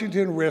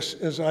 Washington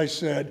risks, as I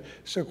said,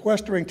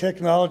 sequestering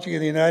technology in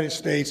the United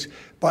States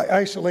by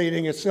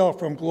isolating itself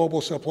from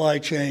global supply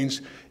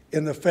chains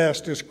in the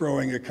fastest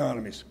growing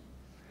economies.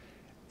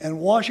 And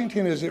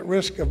Washington is at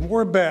risk of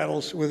more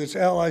battles with its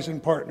allies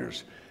and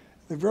partners,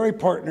 the very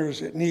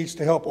partners it needs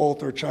to help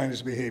alter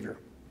China's behavior.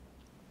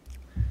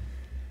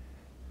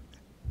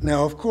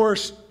 Now, of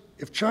course,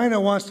 if China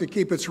wants to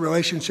keep its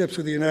relationships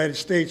with the United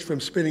States from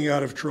spinning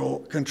out of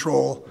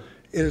control,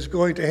 it is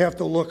going to have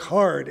to look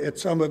hard at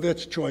some of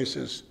its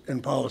choices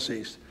and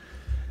policies.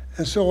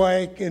 And so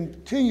I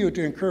continue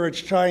to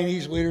encourage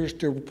Chinese leaders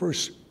to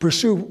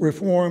pursue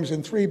reforms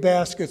in three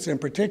baskets in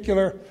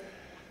particular.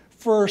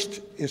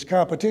 First is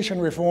competition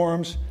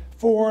reforms.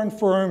 Foreign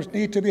firms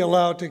need to be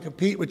allowed to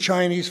compete with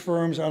Chinese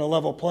firms on a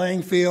level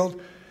playing field.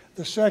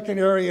 The second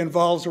area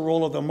involves the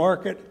role of the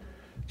market.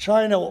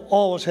 China will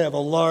always have a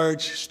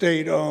large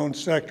state-owned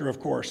sector, of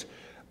course,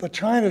 but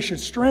China should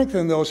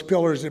strengthen those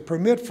pillars that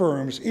permit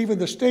firms, even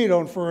the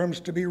state-owned firms,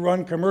 to be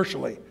run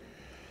commercially.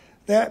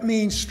 That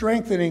means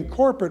strengthening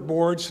corporate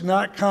boards,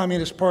 not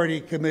Communist Party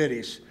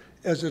committees,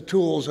 as the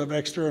tools of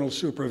external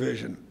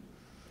supervision.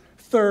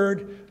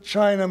 Third,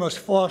 China must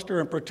foster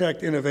and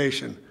protect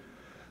innovation.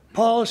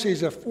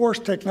 Policies of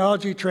forced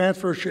technology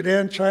transfer should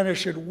end. China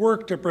should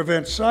work to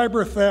prevent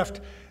cyber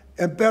theft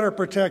and better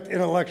protect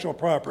intellectual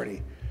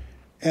property.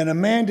 And a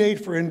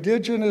mandate for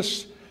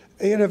indigenous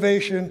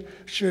innovation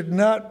should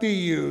not be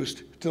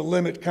used to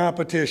limit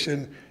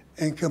competition,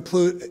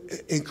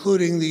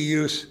 including the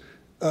use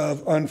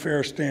of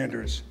unfair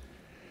standards.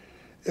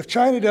 If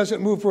China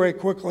doesn't move very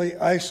quickly,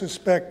 I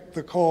suspect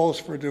the calls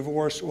for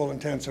divorce will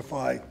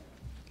intensify.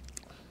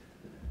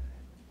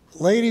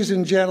 Ladies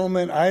and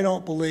gentlemen, I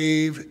don't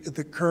believe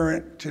the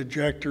current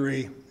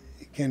trajectory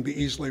can be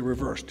easily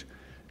reversed.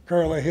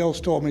 Carla Hills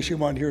told me she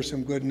wanted to hear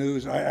some good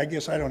news. I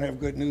guess I don't have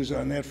good news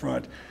on that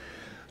front.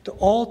 To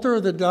alter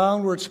the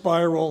downward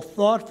spiral,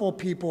 thoughtful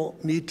people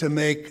need to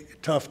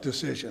make tough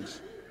decisions.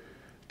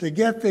 To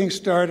get things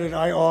started,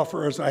 I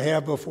offer, as I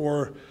have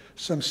before,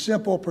 some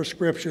simple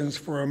prescriptions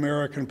for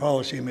American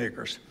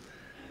policymakers.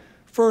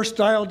 First,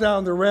 dial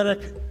down the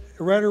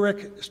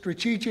rhetoric.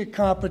 Strategic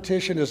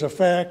competition is a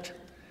fact.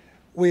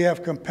 We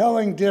have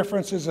compelling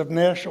differences of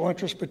national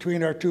interest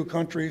between our two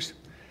countries,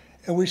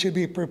 and we should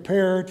be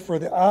prepared for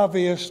the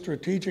obvious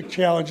strategic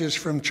challenges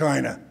from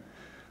China.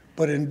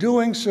 But in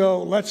doing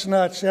so, let's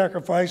not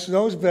sacrifice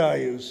those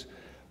values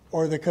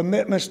or the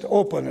commitments to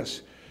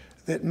openness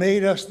that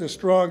made us the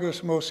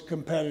strongest, most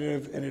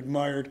competitive, and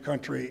admired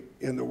country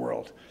in the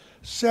world.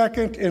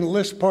 Second,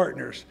 enlist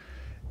partners,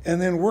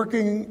 and then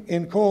working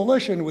in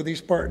coalition with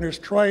these partners,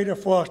 try to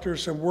foster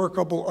some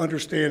workable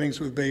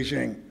understandings with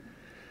Beijing.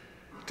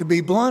 To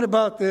be blunt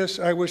about this,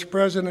 I wish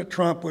President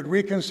Trump would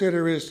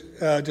reconsider his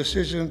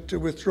decision to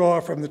withdraw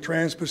from the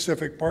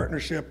Trans-Pacific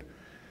Partnership.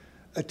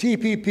 A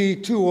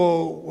TPP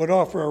 2.0 would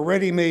offer a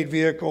ready-made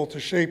vehicle to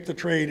shape the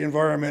trade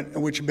environment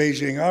in which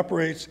Beijing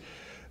operates.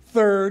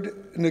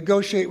 Third,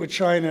 negotiate with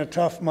China in a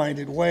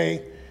tough-minded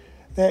way.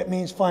 That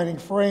means finding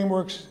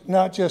frameworks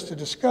not just to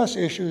discuss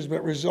issues,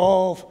 but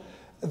resolve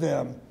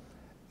them,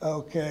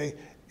 okay?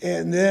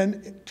 And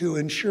then to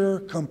ensure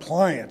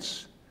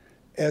compliance,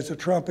 as the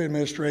Trump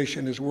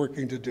administration is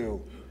working to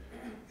do.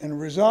 And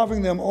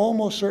resolving them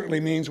almost certainly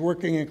means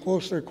working in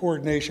closer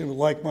coordination with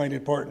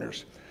like-minded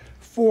partners.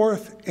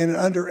 Fourth, and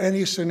under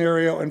any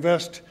scenario,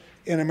 invest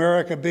in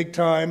America big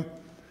time.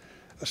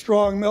 A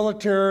strong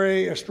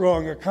military, a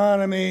strong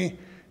economy,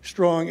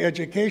 strong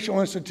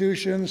educational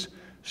institutions,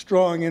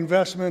 strong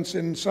investments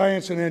in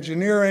science and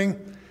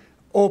engineering,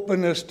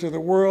 openness to the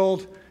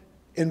world,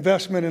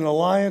 investment in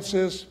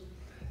alliances,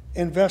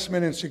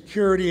 investment in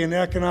security and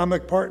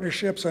economic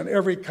partnerships on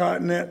every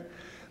continent,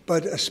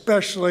 but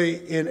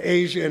especially in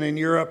Asia and in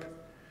Europe.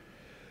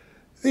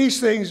 These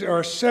things are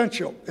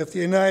essential if the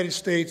United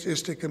States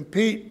is to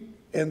compete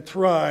and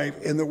thrive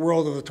in the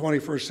world of the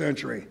 21st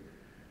century.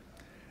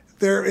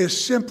 There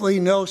is simply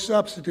no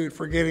substitute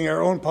for getting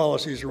our own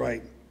policies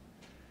right.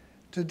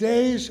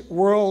 Today's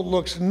world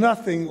looks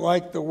nothing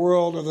like the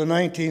world of the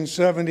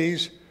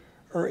 1970s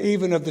or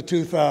even of the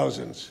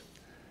 2000s.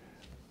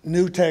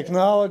 New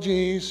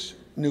technologies,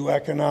 new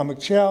economic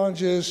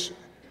challenges,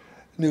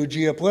 new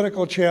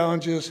geopolitical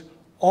challenges,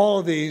 all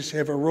of these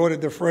have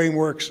eroded the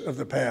frameworks of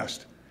the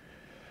past.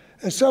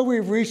 And so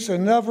we've reached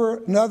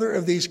another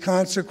of these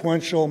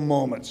consequential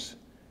moments.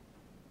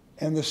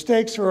 And the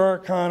stakes for our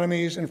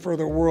economies and for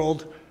the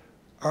world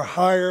are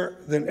higher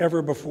than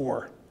ever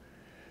before.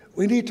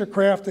 We need to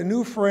craft a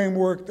new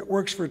framework that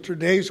works for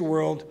today's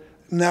world,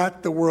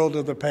 not the world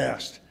of the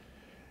past.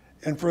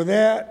 And for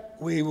that,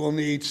 we will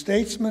need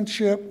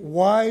statesmanship,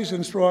 wise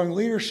and strong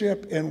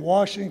leadership in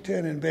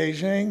Washington and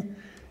Beijing,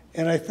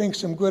 and I think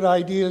some good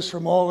ideas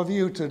from all of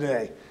you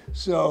today.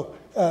 So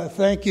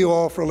thank you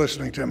all for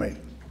listening to me.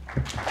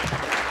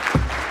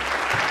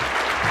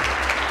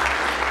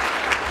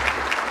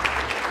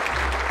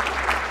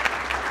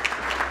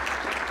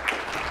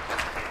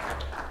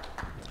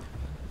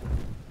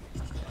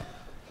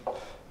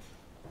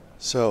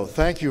 So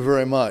thank you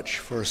very much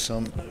for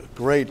some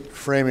great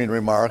framing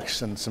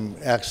remarks and some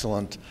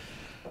excellent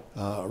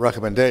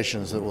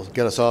recommendations that will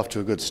get us off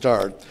to a good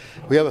start.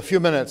 We have a few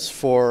minutes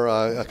for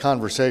a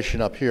conversation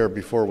up here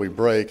before we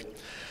break.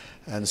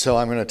 And so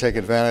I'm going to take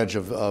advantage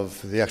of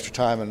the extra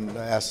time and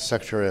ask the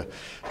Secretary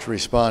to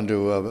respond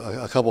to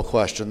a couple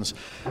questions.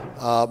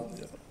 A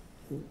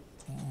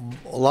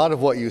lot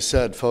of what you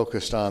said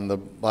focused on the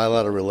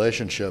bilateral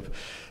relationship.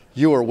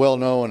 You are well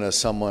known as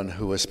someone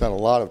who has spent a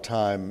lot of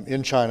time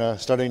in China,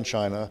 studying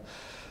China,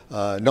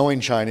 knowing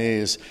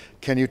Chinese.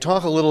 Can you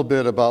talk a little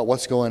bit about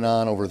what's going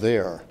on over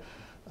there?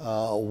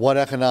 What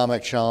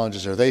economic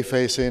challenges are they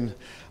facing?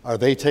 Are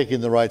they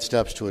taking the right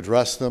steps to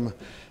address them?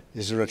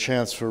 Is there a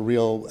chance for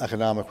real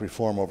economic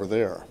reform over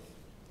there?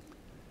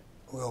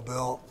 Well,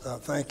 Bill,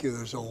 thank you.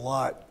 There's a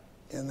lot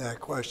in that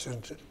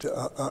question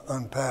to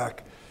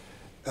unpack.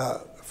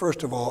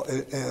 First of all,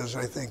 as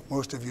I think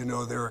most of you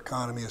know, their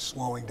economy is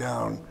slowing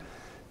down.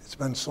 It's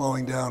been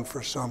slowing down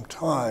for some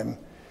time.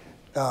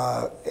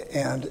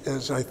 And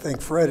as I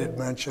think Fred had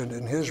mentioned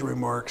in his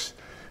remarks,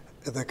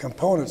 the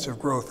components of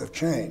growth have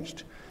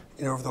changed.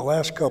 You know, over the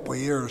last couple of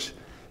years,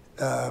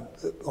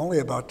 only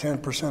about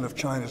 10% of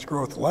China's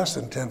growth, less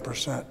than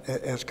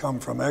 10%, has come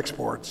from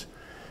exports,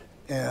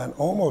 and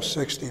almost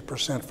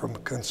 60% from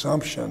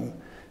consumption,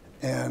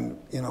 and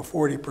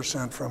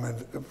 40%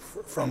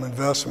 from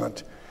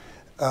investment.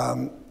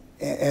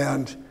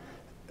 And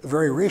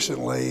very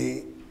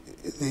recently,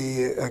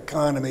 the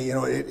economy,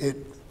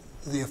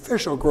 the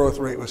official growth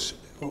rate was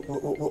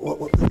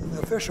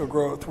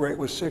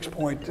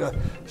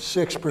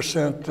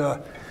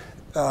 6.6%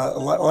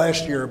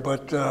 last year,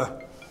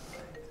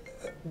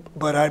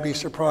 but I'd be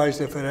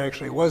surprised if it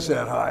actually was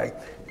that high.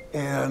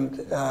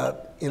 And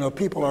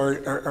people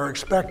are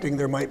expecting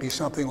there might be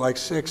something like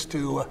 6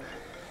 to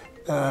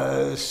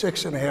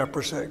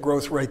 6.5%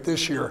 growth rate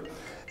this year.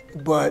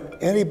 But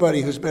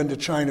anybody who's been to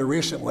China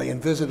recently and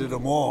visited a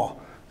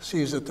mall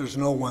sees that there's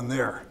no one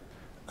there.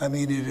 I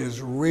mean, it is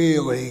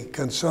really,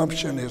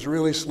 consumption is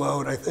really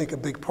slow, and I think a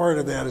big part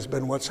of that has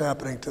been what's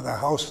happening to the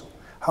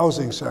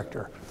housing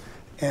sector.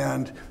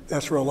 And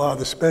that's where a lot of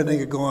the spending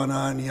is going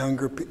on,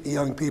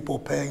 young people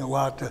paying a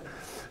lot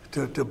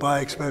to buy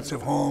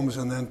expensive homes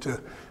and then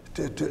to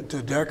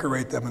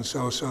decorate them, and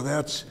so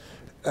that's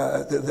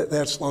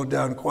slowed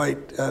down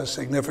quite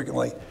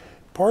significantly.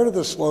 Part of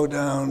the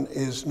slowdown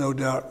is no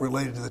doubt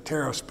related to the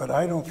tariffs, but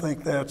I don't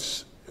think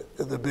that's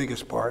the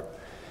biggest part.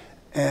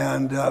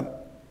 And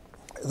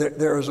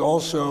there is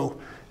also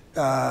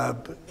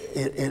an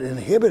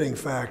inhibiting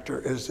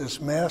factor is this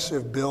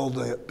massive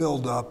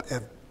buildup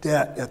of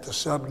debt at the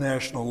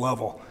subnational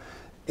level,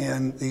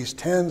 and these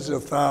tens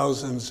of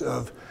thousands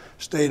of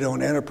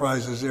state-owned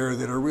enterprises there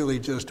that are really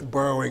just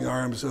borrowing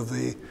arms of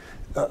the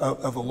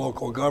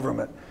local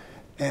government.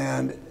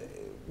 And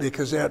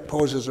because that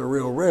poses a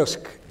real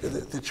risk,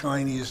 the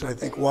Chinese, I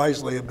think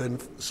wisely, have been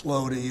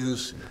slow to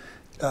use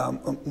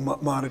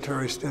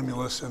monetary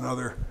stimulus and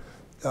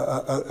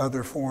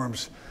other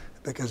forms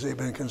because they've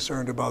been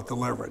concerned about the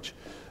leverage.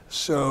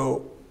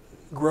 So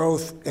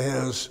growth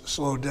has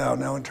slowed down.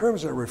 Now, in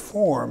terms of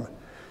reform,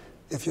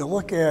 if you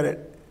look at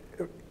it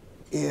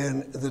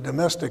in the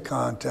domestic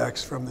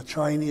context from the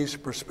Chinese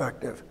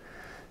perspective,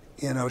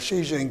 Xi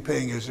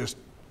Jinping is just,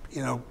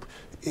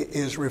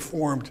 is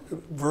reformed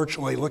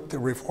virtually, looked to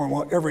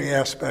reform every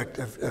aspect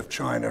of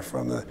China,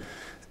 from the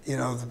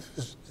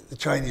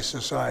Chinese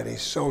society,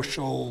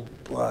 social,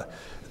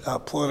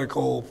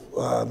 political,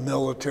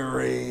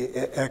 military,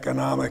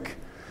 economic,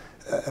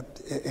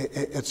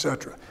 et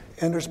cetera.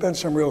 And there's been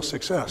some real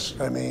success.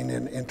 I mean,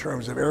 in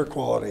terms of air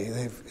quality,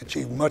 they've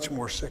achieved much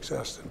more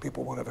success than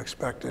people would have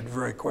expected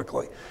very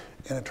quickly.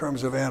 And in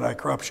terms of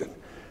anti-corruption.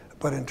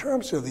 But in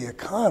terms of the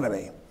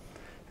economy,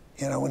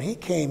 you know, when he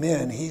came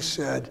in, he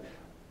said,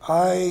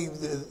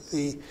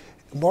 the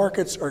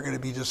markets are going to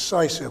be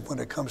decisive when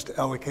it comes to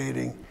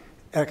allocating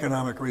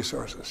economic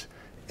resources.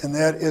 And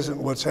that isn't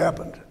what's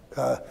happened.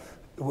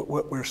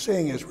 What we're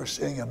seeing is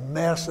a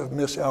massive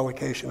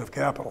misallocation of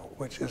capital,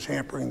 which is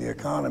hampering the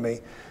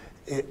economy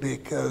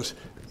because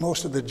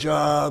most of the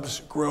jobs,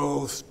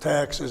 growth,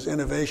 taxes,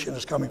 innovation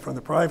is coming from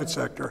the private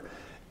sector,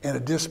 and a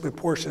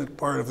disproportionate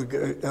part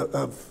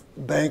of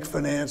bank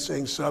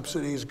financing,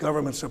 subsidies,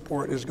 government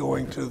support is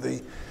going to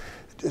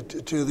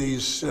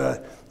this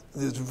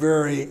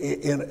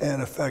very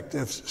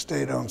ineffective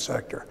state-owned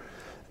sector.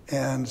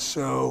 And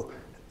so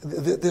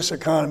this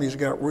economy's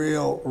got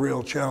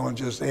real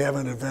challenges. They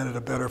haven't invented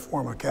a better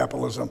form of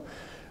capitalism.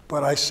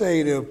 But I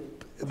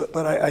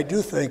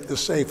do think the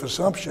safe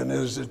assumption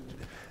is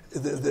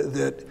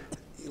that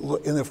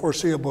in the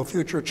foreseeable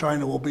future,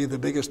 China will be the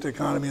biggest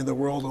economy in the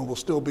world and will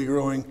still be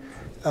growing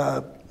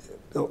a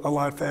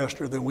lot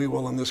faster than we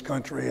will in this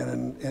country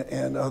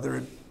and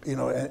other, you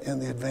know,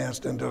 and the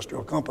advanced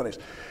industrial companies.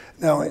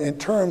 Now, in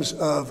terms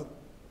of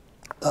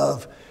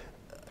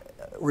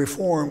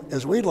reform,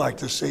 as we'd like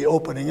to see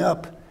opening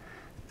up,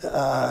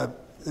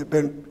 it's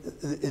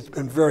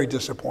been very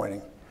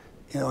disappointing.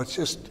 You know,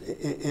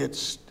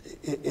 it's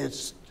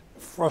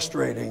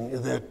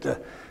frustrating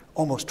that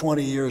almost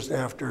 20 years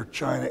after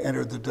China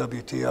entered the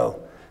WTO,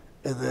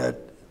 that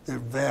there are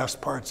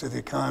vast parts of the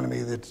economy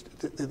that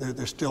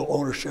there's still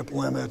ownership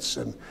limits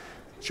and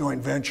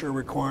joint venture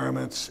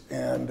requirements,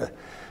 and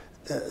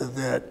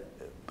that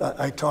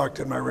I talked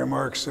in my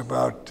remarks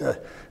about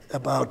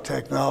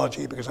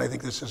technology, because I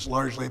think this is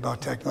largely about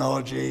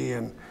technology,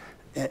 and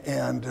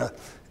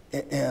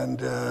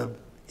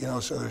you know,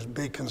 so there's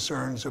big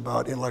concerns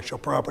about intellectual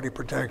property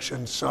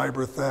protection,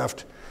 cyber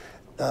theft,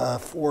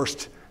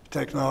 forced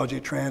technology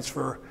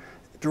transfer,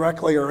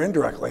 directly or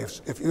indirectly.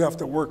 If you have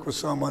to work with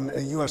someone,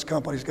 a U.S.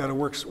 company's got to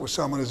work with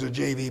someone as a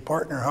JV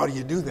partner, how do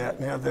you do that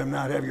and have them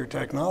not have your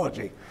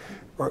technology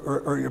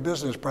or your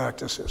business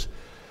practices?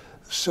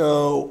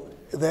 So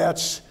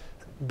that's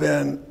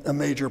been a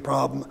major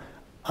problem.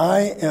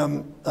 I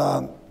am,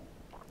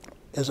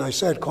 as I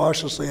said,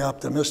 cautiously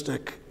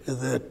optimistic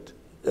that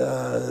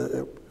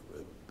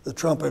the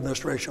Trump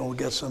administration will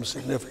get some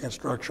significant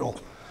structural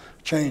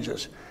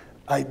changes.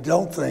 I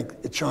don't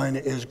think that China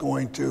is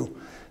going to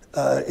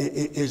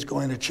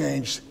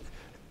change,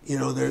 you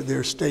know,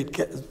 their state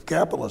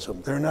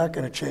capitalism. They're not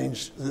going to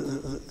change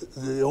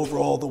the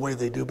overall the way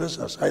they do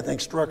business. I think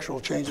structural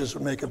changes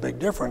would make a big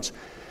difference.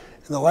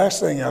 And the last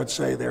thing I would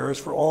say there is,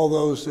 for all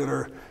those that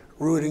are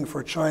rooting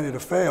for China to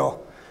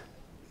fail,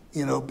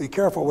 you know, be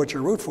careful what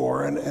you root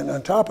for. And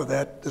on top of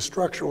that, the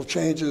structural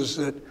changes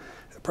that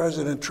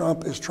President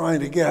Trump is trying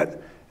to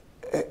get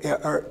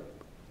are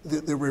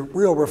the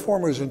real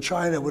reformers in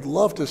China would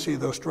love to see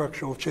those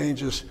structural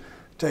changes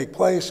take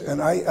place,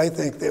 and I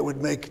think they would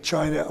make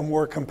China a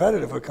more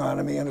competitive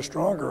economy and a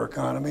stronger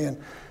economy,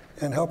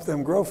 and help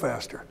them grow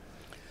faster.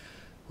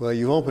 Well,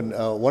 you opened,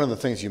 one of the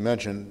things you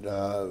mentioned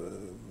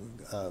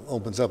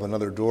opens up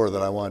another door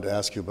that I wanted to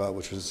ask you about,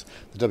 which is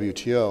the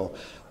WTO.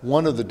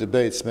 One of the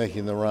debates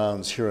making the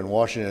rounds here in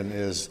Washington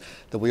is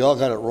that we all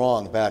got it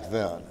wrong back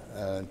then,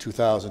 in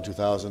 2000,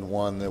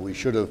 2001, that we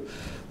should have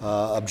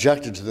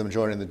objected to them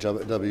joining the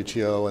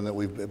WTO, and that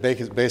we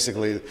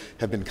basically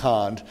have been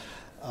conned.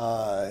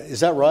 Is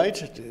that right?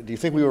 Do you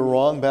think we were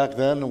wrong back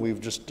then, and we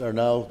just are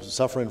now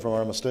suffering from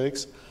our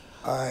mistakes?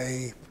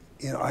 I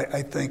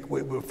think,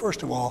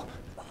 first of all,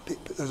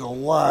 there's a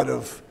lot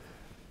of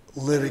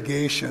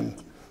litigation,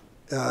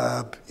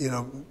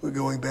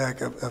 going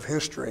back of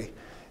history,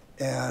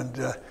 and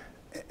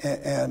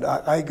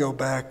I go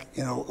back.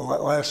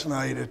 Last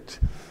night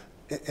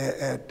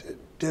at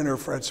dinner,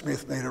 Fred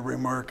Smith made a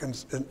remark and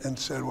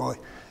said, well,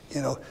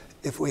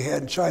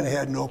 if China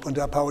hadn't opened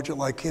up, how would you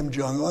like Kim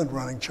Jong-un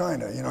running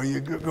China?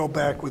 You go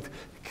back with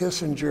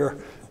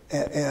Kissinger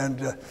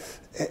and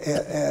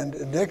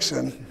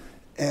Nixon,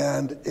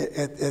 and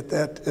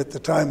at the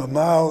time of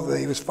Mao,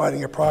 he was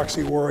fighting a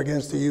proxy war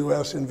against the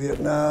U.S. in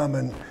Vietnam,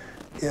 and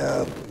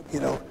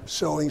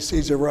sowing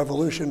seeds of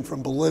revolution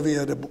from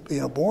Bolivia to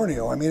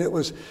Borneo. I mean, it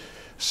was.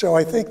 So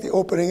I think the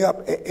opening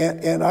up,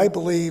 and I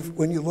believe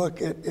when you look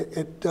at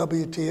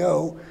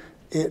WTO,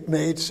 it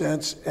made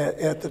sense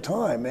at the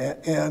time.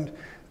 And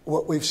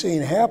what we've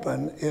seen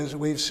happen is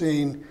we've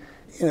seen,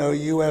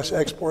 U.S.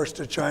 exports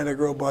to China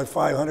grow by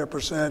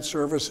 500%,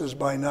 services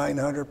by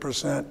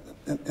 900%,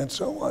 and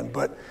so on.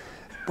 But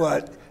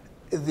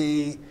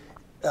the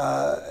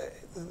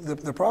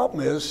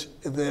problem is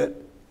that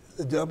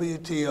the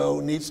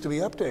WTO needs to be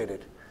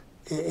updated.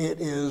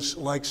 It is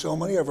like so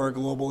many of our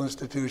global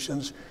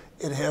institutions.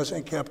 It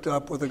hasn't kept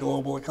up with the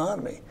global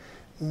economy.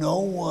 No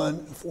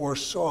one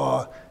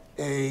foresaw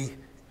a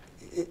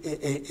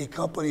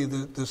company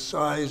the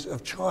size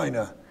of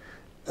China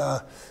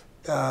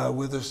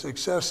with the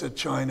success that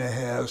China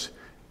has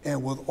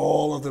and with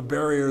all of the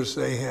barriers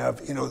they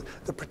have,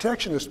 the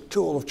protectionist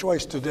tool of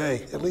choice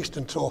today, at least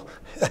until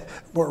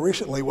more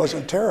recently,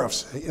 wasn't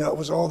tariffs. It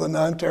was all the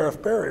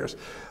non-tariff barriers,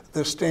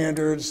 the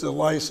standards, the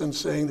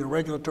licensing, the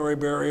regulatory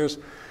barriers,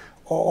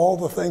 all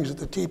the things that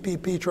the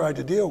TPP tried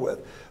to deal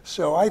with.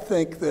 So I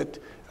think that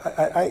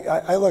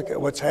I look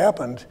at what's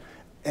happened,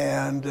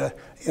 and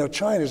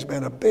China's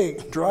been a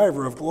big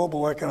driver of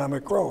global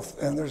economic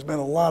growth, and there's been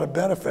a lot of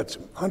benefits,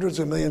 hundreds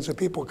of millions of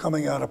people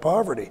coming out of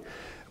poverty.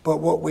 But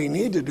what we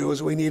need to do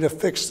is we need to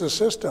fix the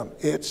system.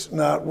 It's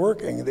not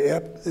working.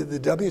 The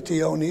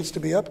WTO needs to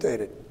be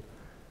updated.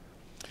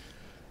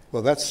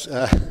 Well, that's,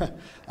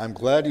 I'm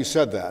glad you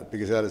said that,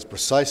 because that is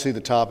precisely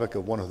the topic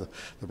of one of the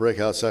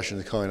breakout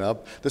sessions coming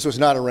up. This was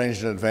not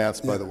arranged in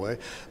advance, by the way,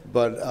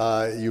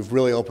 but you've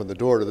really opened the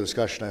door to the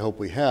discussion I hope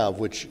we have,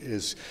 which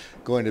is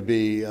going to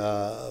be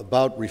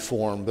about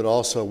reform, but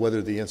also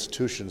whether the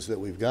institutions that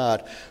we've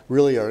got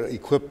really are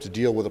equipped to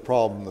deal with a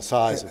problem the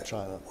size of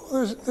China.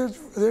 Well,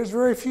 there's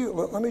very few.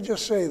 Let me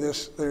just say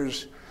this.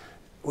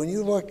 When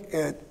you look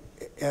at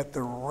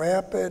the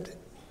rapid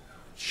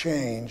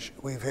change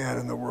we've had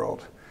in the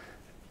world,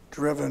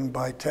 driven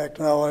by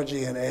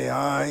technology and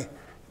AI,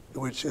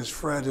 which, as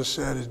Fred has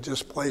said, is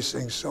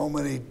displacing so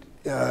many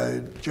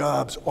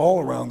jobs all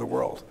around the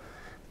world,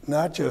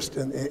 not just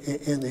in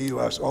the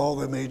U.S., all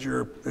the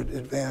major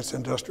advanced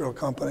industrial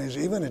companies,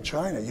 even in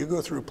China. You go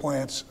through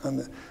plants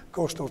on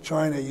coastal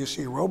China, you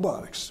see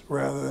robotics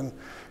rather than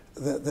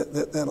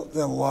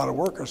a lot of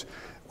workers.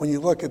 When you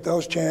look at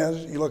those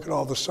challenges, you look at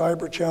all the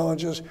cyber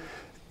challenges,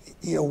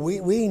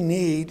 we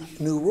need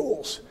new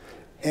rules.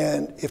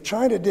 And if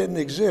China didn't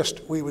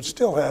exist, we would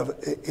still have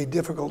a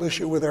difficult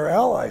issue with our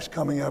allies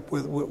coming up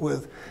with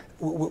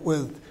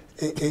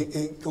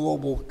a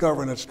global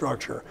governance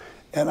structure.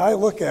 And I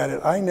look at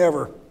it, I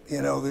never,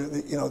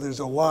 there's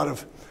a lot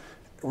of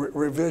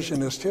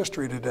revisionist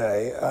history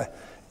today.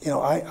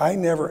 I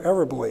never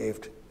ever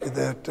believed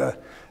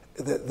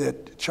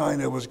that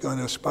China was going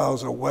to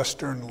espouse a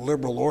Western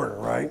liberal order,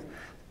 right?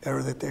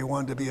 Or that they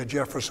wanted to be a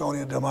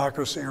Jeffersonian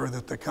democracy, or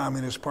that the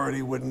Communist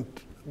Party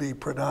wouldn't be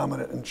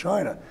predominant in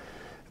China.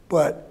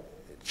 But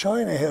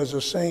China has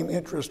the same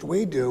interest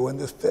we do, and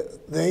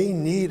they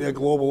need a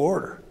global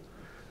order.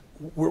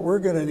 We're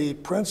going to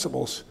need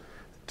principles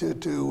to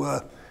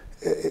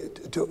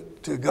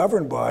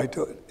govern by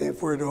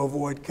if we're to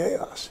avoid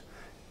chaos.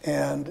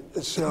 And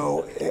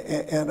so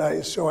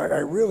I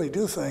really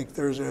do think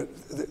there's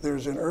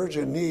an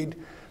urgent need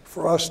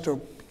for us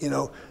to,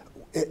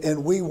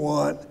 and we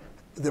want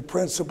the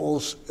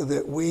principles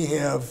that we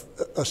have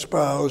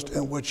espoused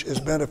and which has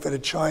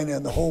benefited China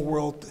and the whole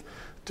world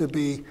to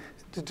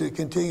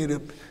continue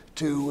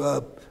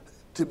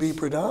to be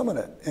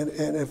predominant. And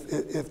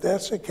if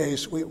that's the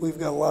case, we've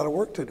got a lot of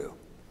work to do.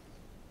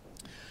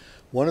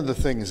 One of the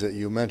things that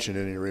you mentioned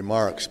in your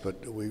remarks,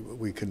 but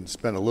we can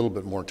spend a little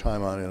bit more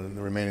time on it in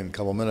the remaining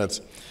couple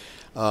minutes,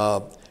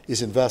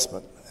 is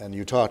investment. And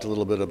you talked a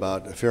little bit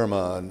about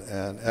FIRMA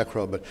and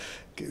ECRO, but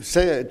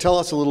tell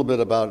us a little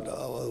bit about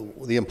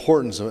the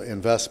importance of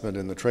investment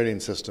in the trading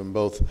system,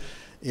 both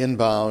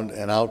inbound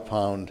and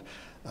outbound.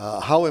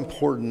 How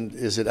important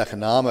is it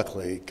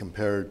economically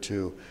compared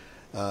to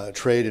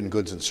trade in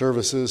goods and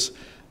services?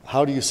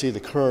 How do you see the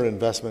current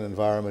investment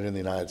environment in the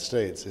United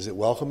States? Is it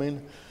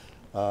welcoming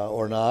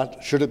or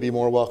not? Should it be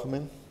more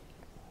welcoming?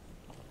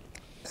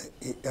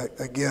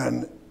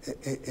 Again,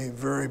 a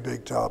very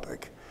big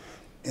topic.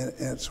 And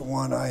it's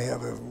one I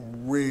have a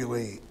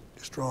really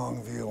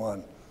strong view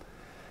on.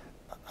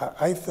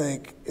 I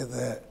think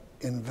that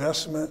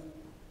investment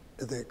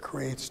that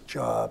creates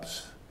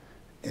jobs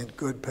and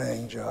good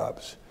paying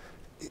jobs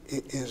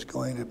is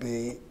going to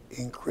be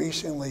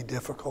increasingly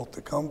difficult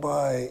to come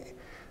by,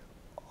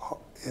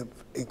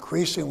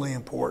 increasingly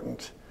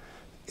important.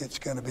 It's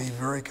going to be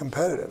very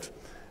competitive.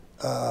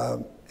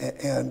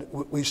 And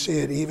we see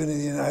it even in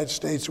the United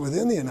States,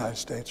 within the United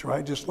States,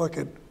 right? Just look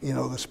at,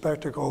 the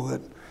spectacle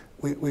that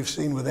we've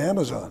seen with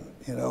Amazon,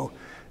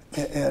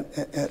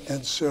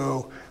 and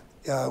so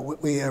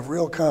we have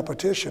real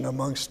competition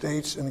among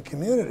states and the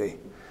community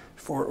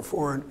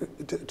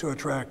to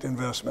attract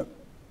investment.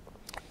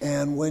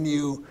 And when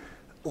you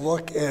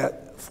look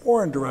at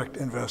foreign direct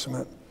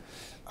investment,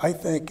 I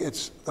think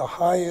it's the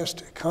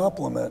highest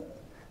compliment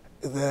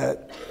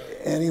that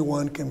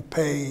anyone can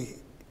pay,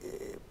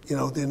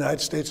 the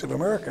United States of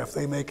America if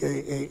they make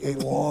a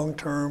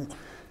long-term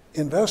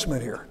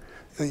investment here.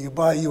 You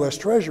buy U.S.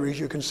 Treasuries,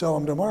 you can sell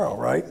them tomorrow,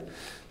 right?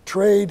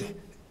 Trade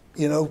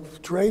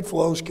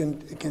flows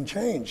can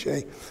change.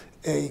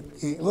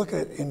 You look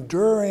at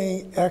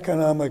enduring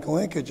economic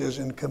linkages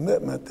and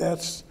commitment.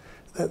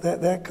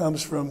 That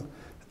comes from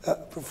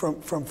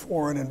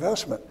foreign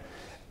investment,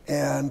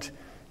 and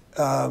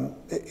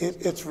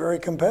it's very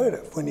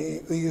competitive. When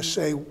you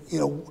say,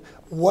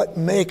 what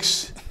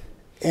makes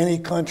any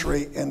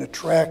country an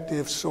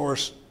attractive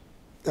source,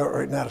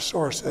 or not a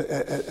source,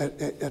 an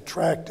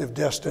attractive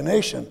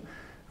destination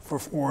for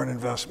foreign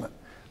investment.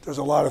 There's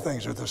a lot of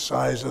things. There's the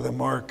size of the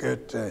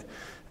market,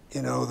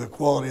 the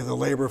quality of the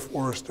labor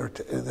force,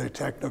 their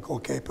technical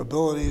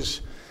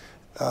capabilities,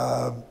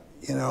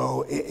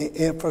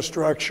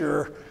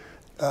 infrastructure,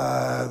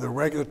 the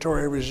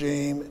regulatory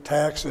regime,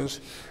 taxes.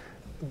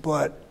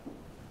 But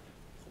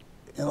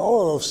and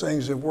all of those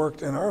things have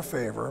worked in our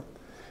favor.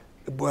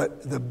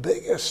 But the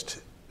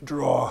biggest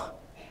draw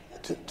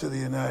to the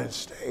United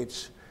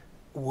States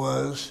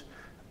was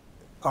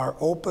our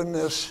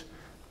openness,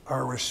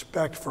 our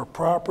respect for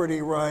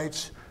property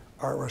rights,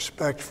 our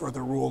respect for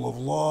the rule of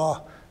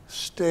law,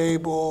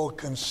 stable,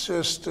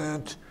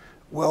 consistent,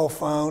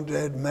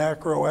 well-founded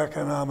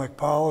macroeconomic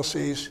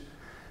policies.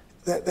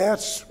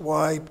 That's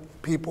why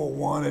people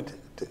wanted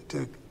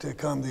to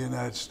come to the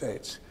United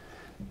States.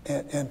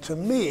 And to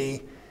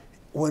me,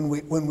 when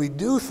we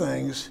do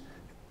things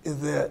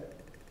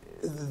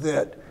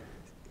that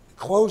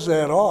close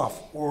that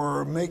off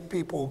or make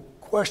people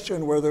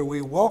question whether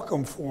we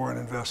welcome foreign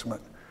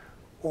investment,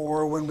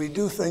 or when we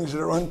do things that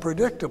are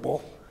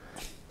unpredictable,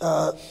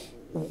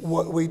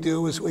 what we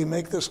do is we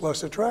make this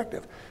less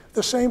attractive.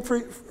 The same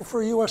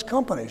for U.S.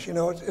 companies.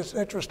 It's an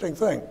interesting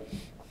thing.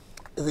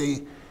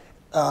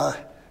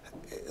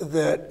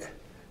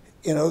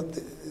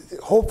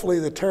 Hopefully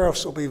the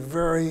tariffs will be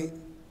very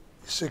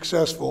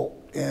successful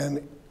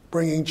in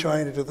bringing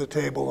China to the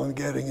table and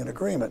getting an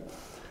agreement.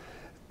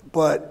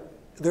 But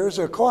there's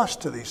a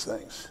cost to these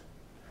things.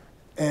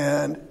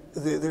 And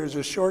there's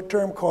a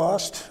short-term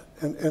cost,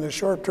 and a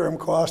short-term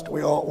cost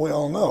we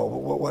all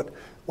know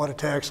what a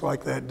tax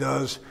like that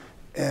does,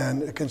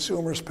 and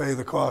consumers pay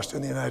the cost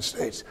in the United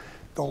States.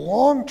 The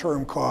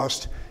long-term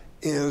cost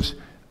is,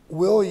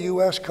 will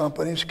U.S.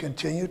 companies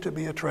continue to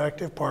be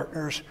attractive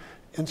partners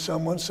in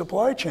someone's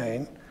supply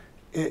chain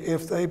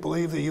if they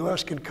believe the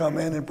U.S. can come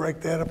in and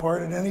break that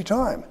apart at any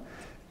time?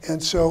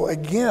 And so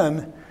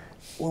again,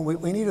 when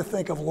we need to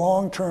think of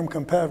long-term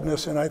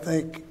competitiveness, and I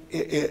think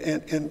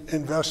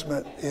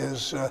investment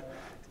is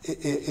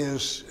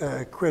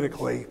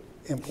critically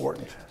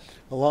important.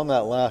 Along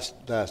that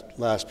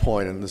last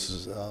point, and this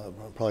is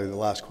probably the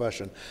last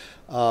question,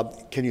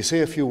 can you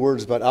say a few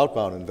words about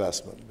outbound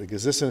investment?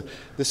 Because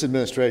this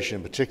administration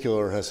in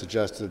particular has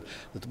suggested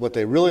that what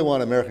they really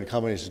want American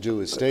companies to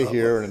do is stay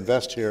here and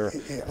invest here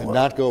and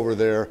not go over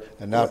there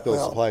and not build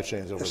supply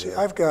chains over there.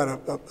 I've got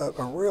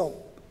a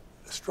real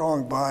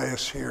strong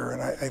bias here,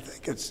 and I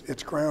think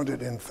it's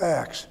grounded in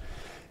facts.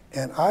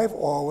 And I've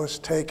always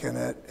taken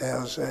it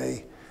as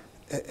a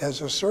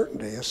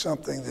certainty, as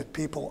something that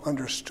people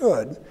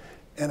understood.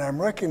 And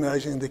I'm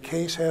recognizing the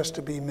case has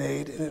to be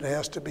made, and it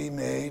has to be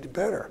made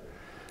better.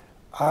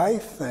 I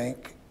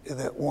think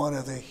that one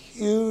of the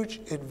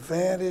huge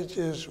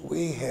advantages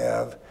we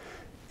have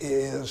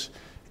is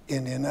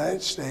in the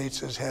United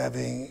States is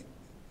having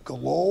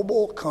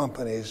global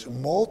companies,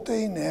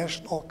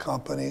 multinational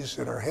companies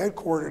that are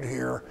headquartered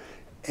here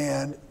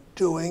and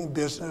doing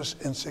business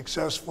and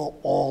successful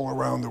all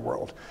around the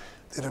world,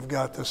 that have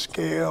got the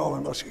scale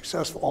and are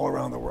successful all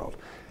around the world.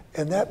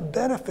 And that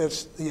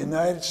benefits the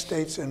United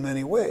States in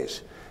many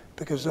ways,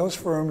 because those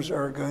firms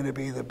are going to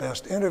be the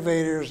best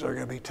innovators, they're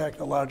going to be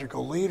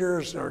technological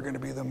leaders, they're going to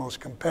be the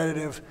most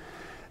competitive,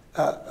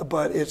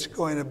 but it's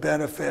going to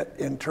benefit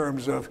in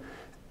terms of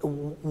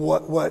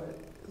what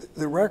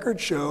the record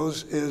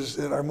shows is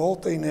that our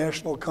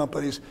multinational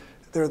companies,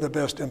 they're the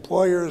best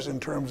employers in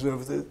terms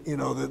of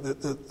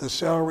the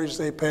salaries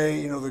they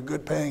pay, the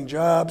good paying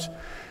jobs.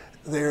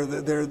 They're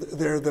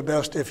the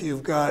best if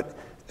you've got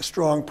a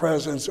strong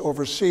presence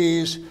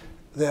overseas.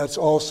 That's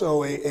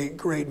also a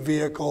great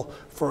vehicle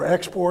for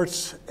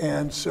exports,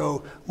 and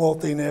so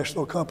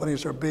multinational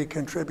companies are big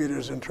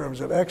contributors in terms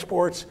of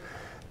exports.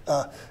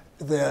 But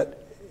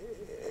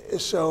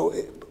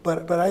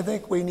I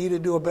think we need to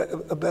do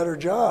a better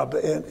job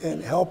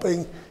in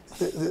helping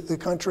the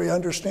country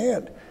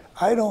understand.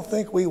 I don't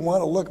think we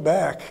want to look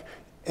back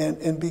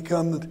and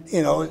become,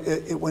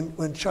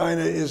 when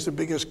China is the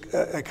biggest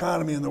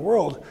economy in the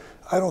world,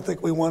 I don't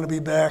think we want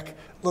to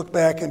look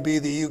back and be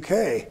the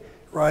UK,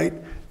 right?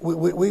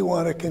 We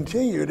want to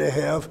continue to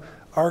have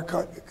our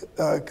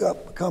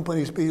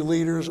companies be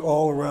leaders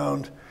all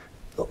around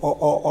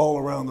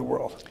the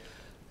world.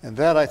 And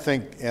that, I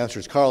think,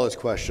 answers Carla's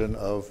question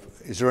of,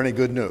 is there any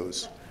good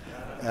news?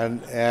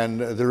 And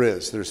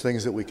there's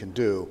things that we can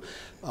do.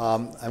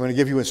 I'm going to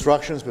give you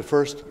instructions, but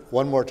first,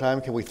 one more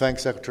time, can we thank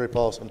Secretary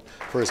Paulson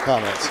for his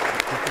comments?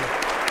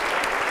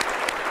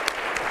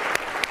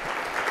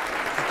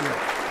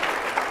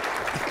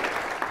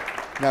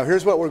 Now,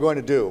 here's what we're going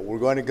to do. We're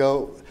going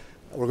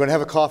to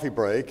have a coffee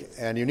break,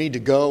 and you need to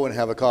go and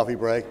have a coffee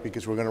break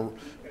because we're going to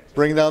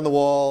bring down the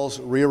walls,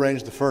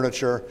 rearrange the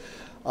furniture.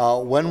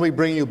 When we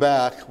bring you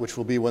back, which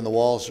will be when the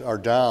walls are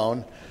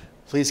down,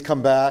 please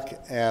come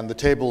back and the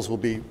tables will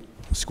be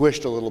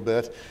squished a little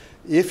bit.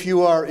 If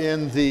you are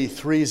in the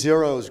 3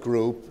 Zeros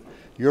group,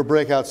 your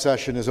breakout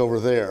session is over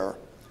there.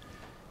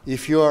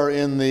 If you are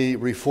in the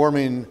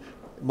Reforming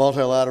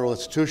Multilateral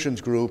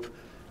Institutions group,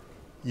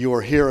 you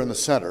are here in the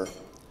center.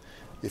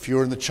 If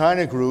you're in the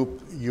China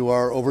group, you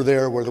are over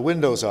there where the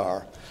windows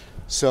are.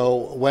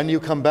 So when you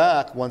come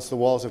back, once the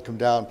walls have come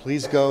down,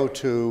 please go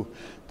to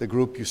the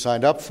group you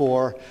signed up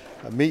for.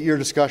 Meet your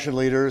discussion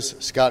leaders,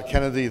 Scott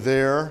Kennedy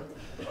there,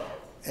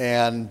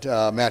 and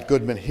Matt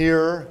Goodman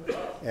here,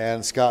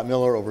 and Scott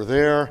Miller over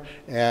there,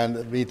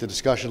 and meet the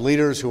discussion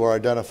leaders who are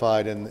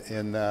identified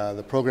in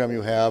the program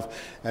you have.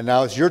 And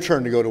now it's your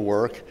turn to go to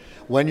work.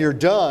 When you're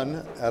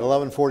done at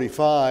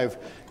 11:45,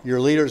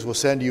 your leaders will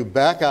send you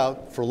back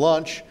out for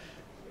lunch,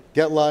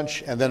 get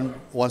lunch, and then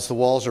once the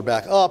walls are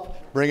back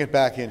up, bring it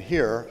back in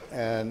here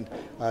and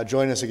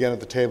join us again at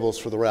the tables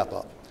for the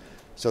wrap-up.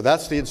 So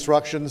that's the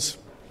instructions.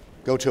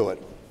 Go to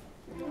it.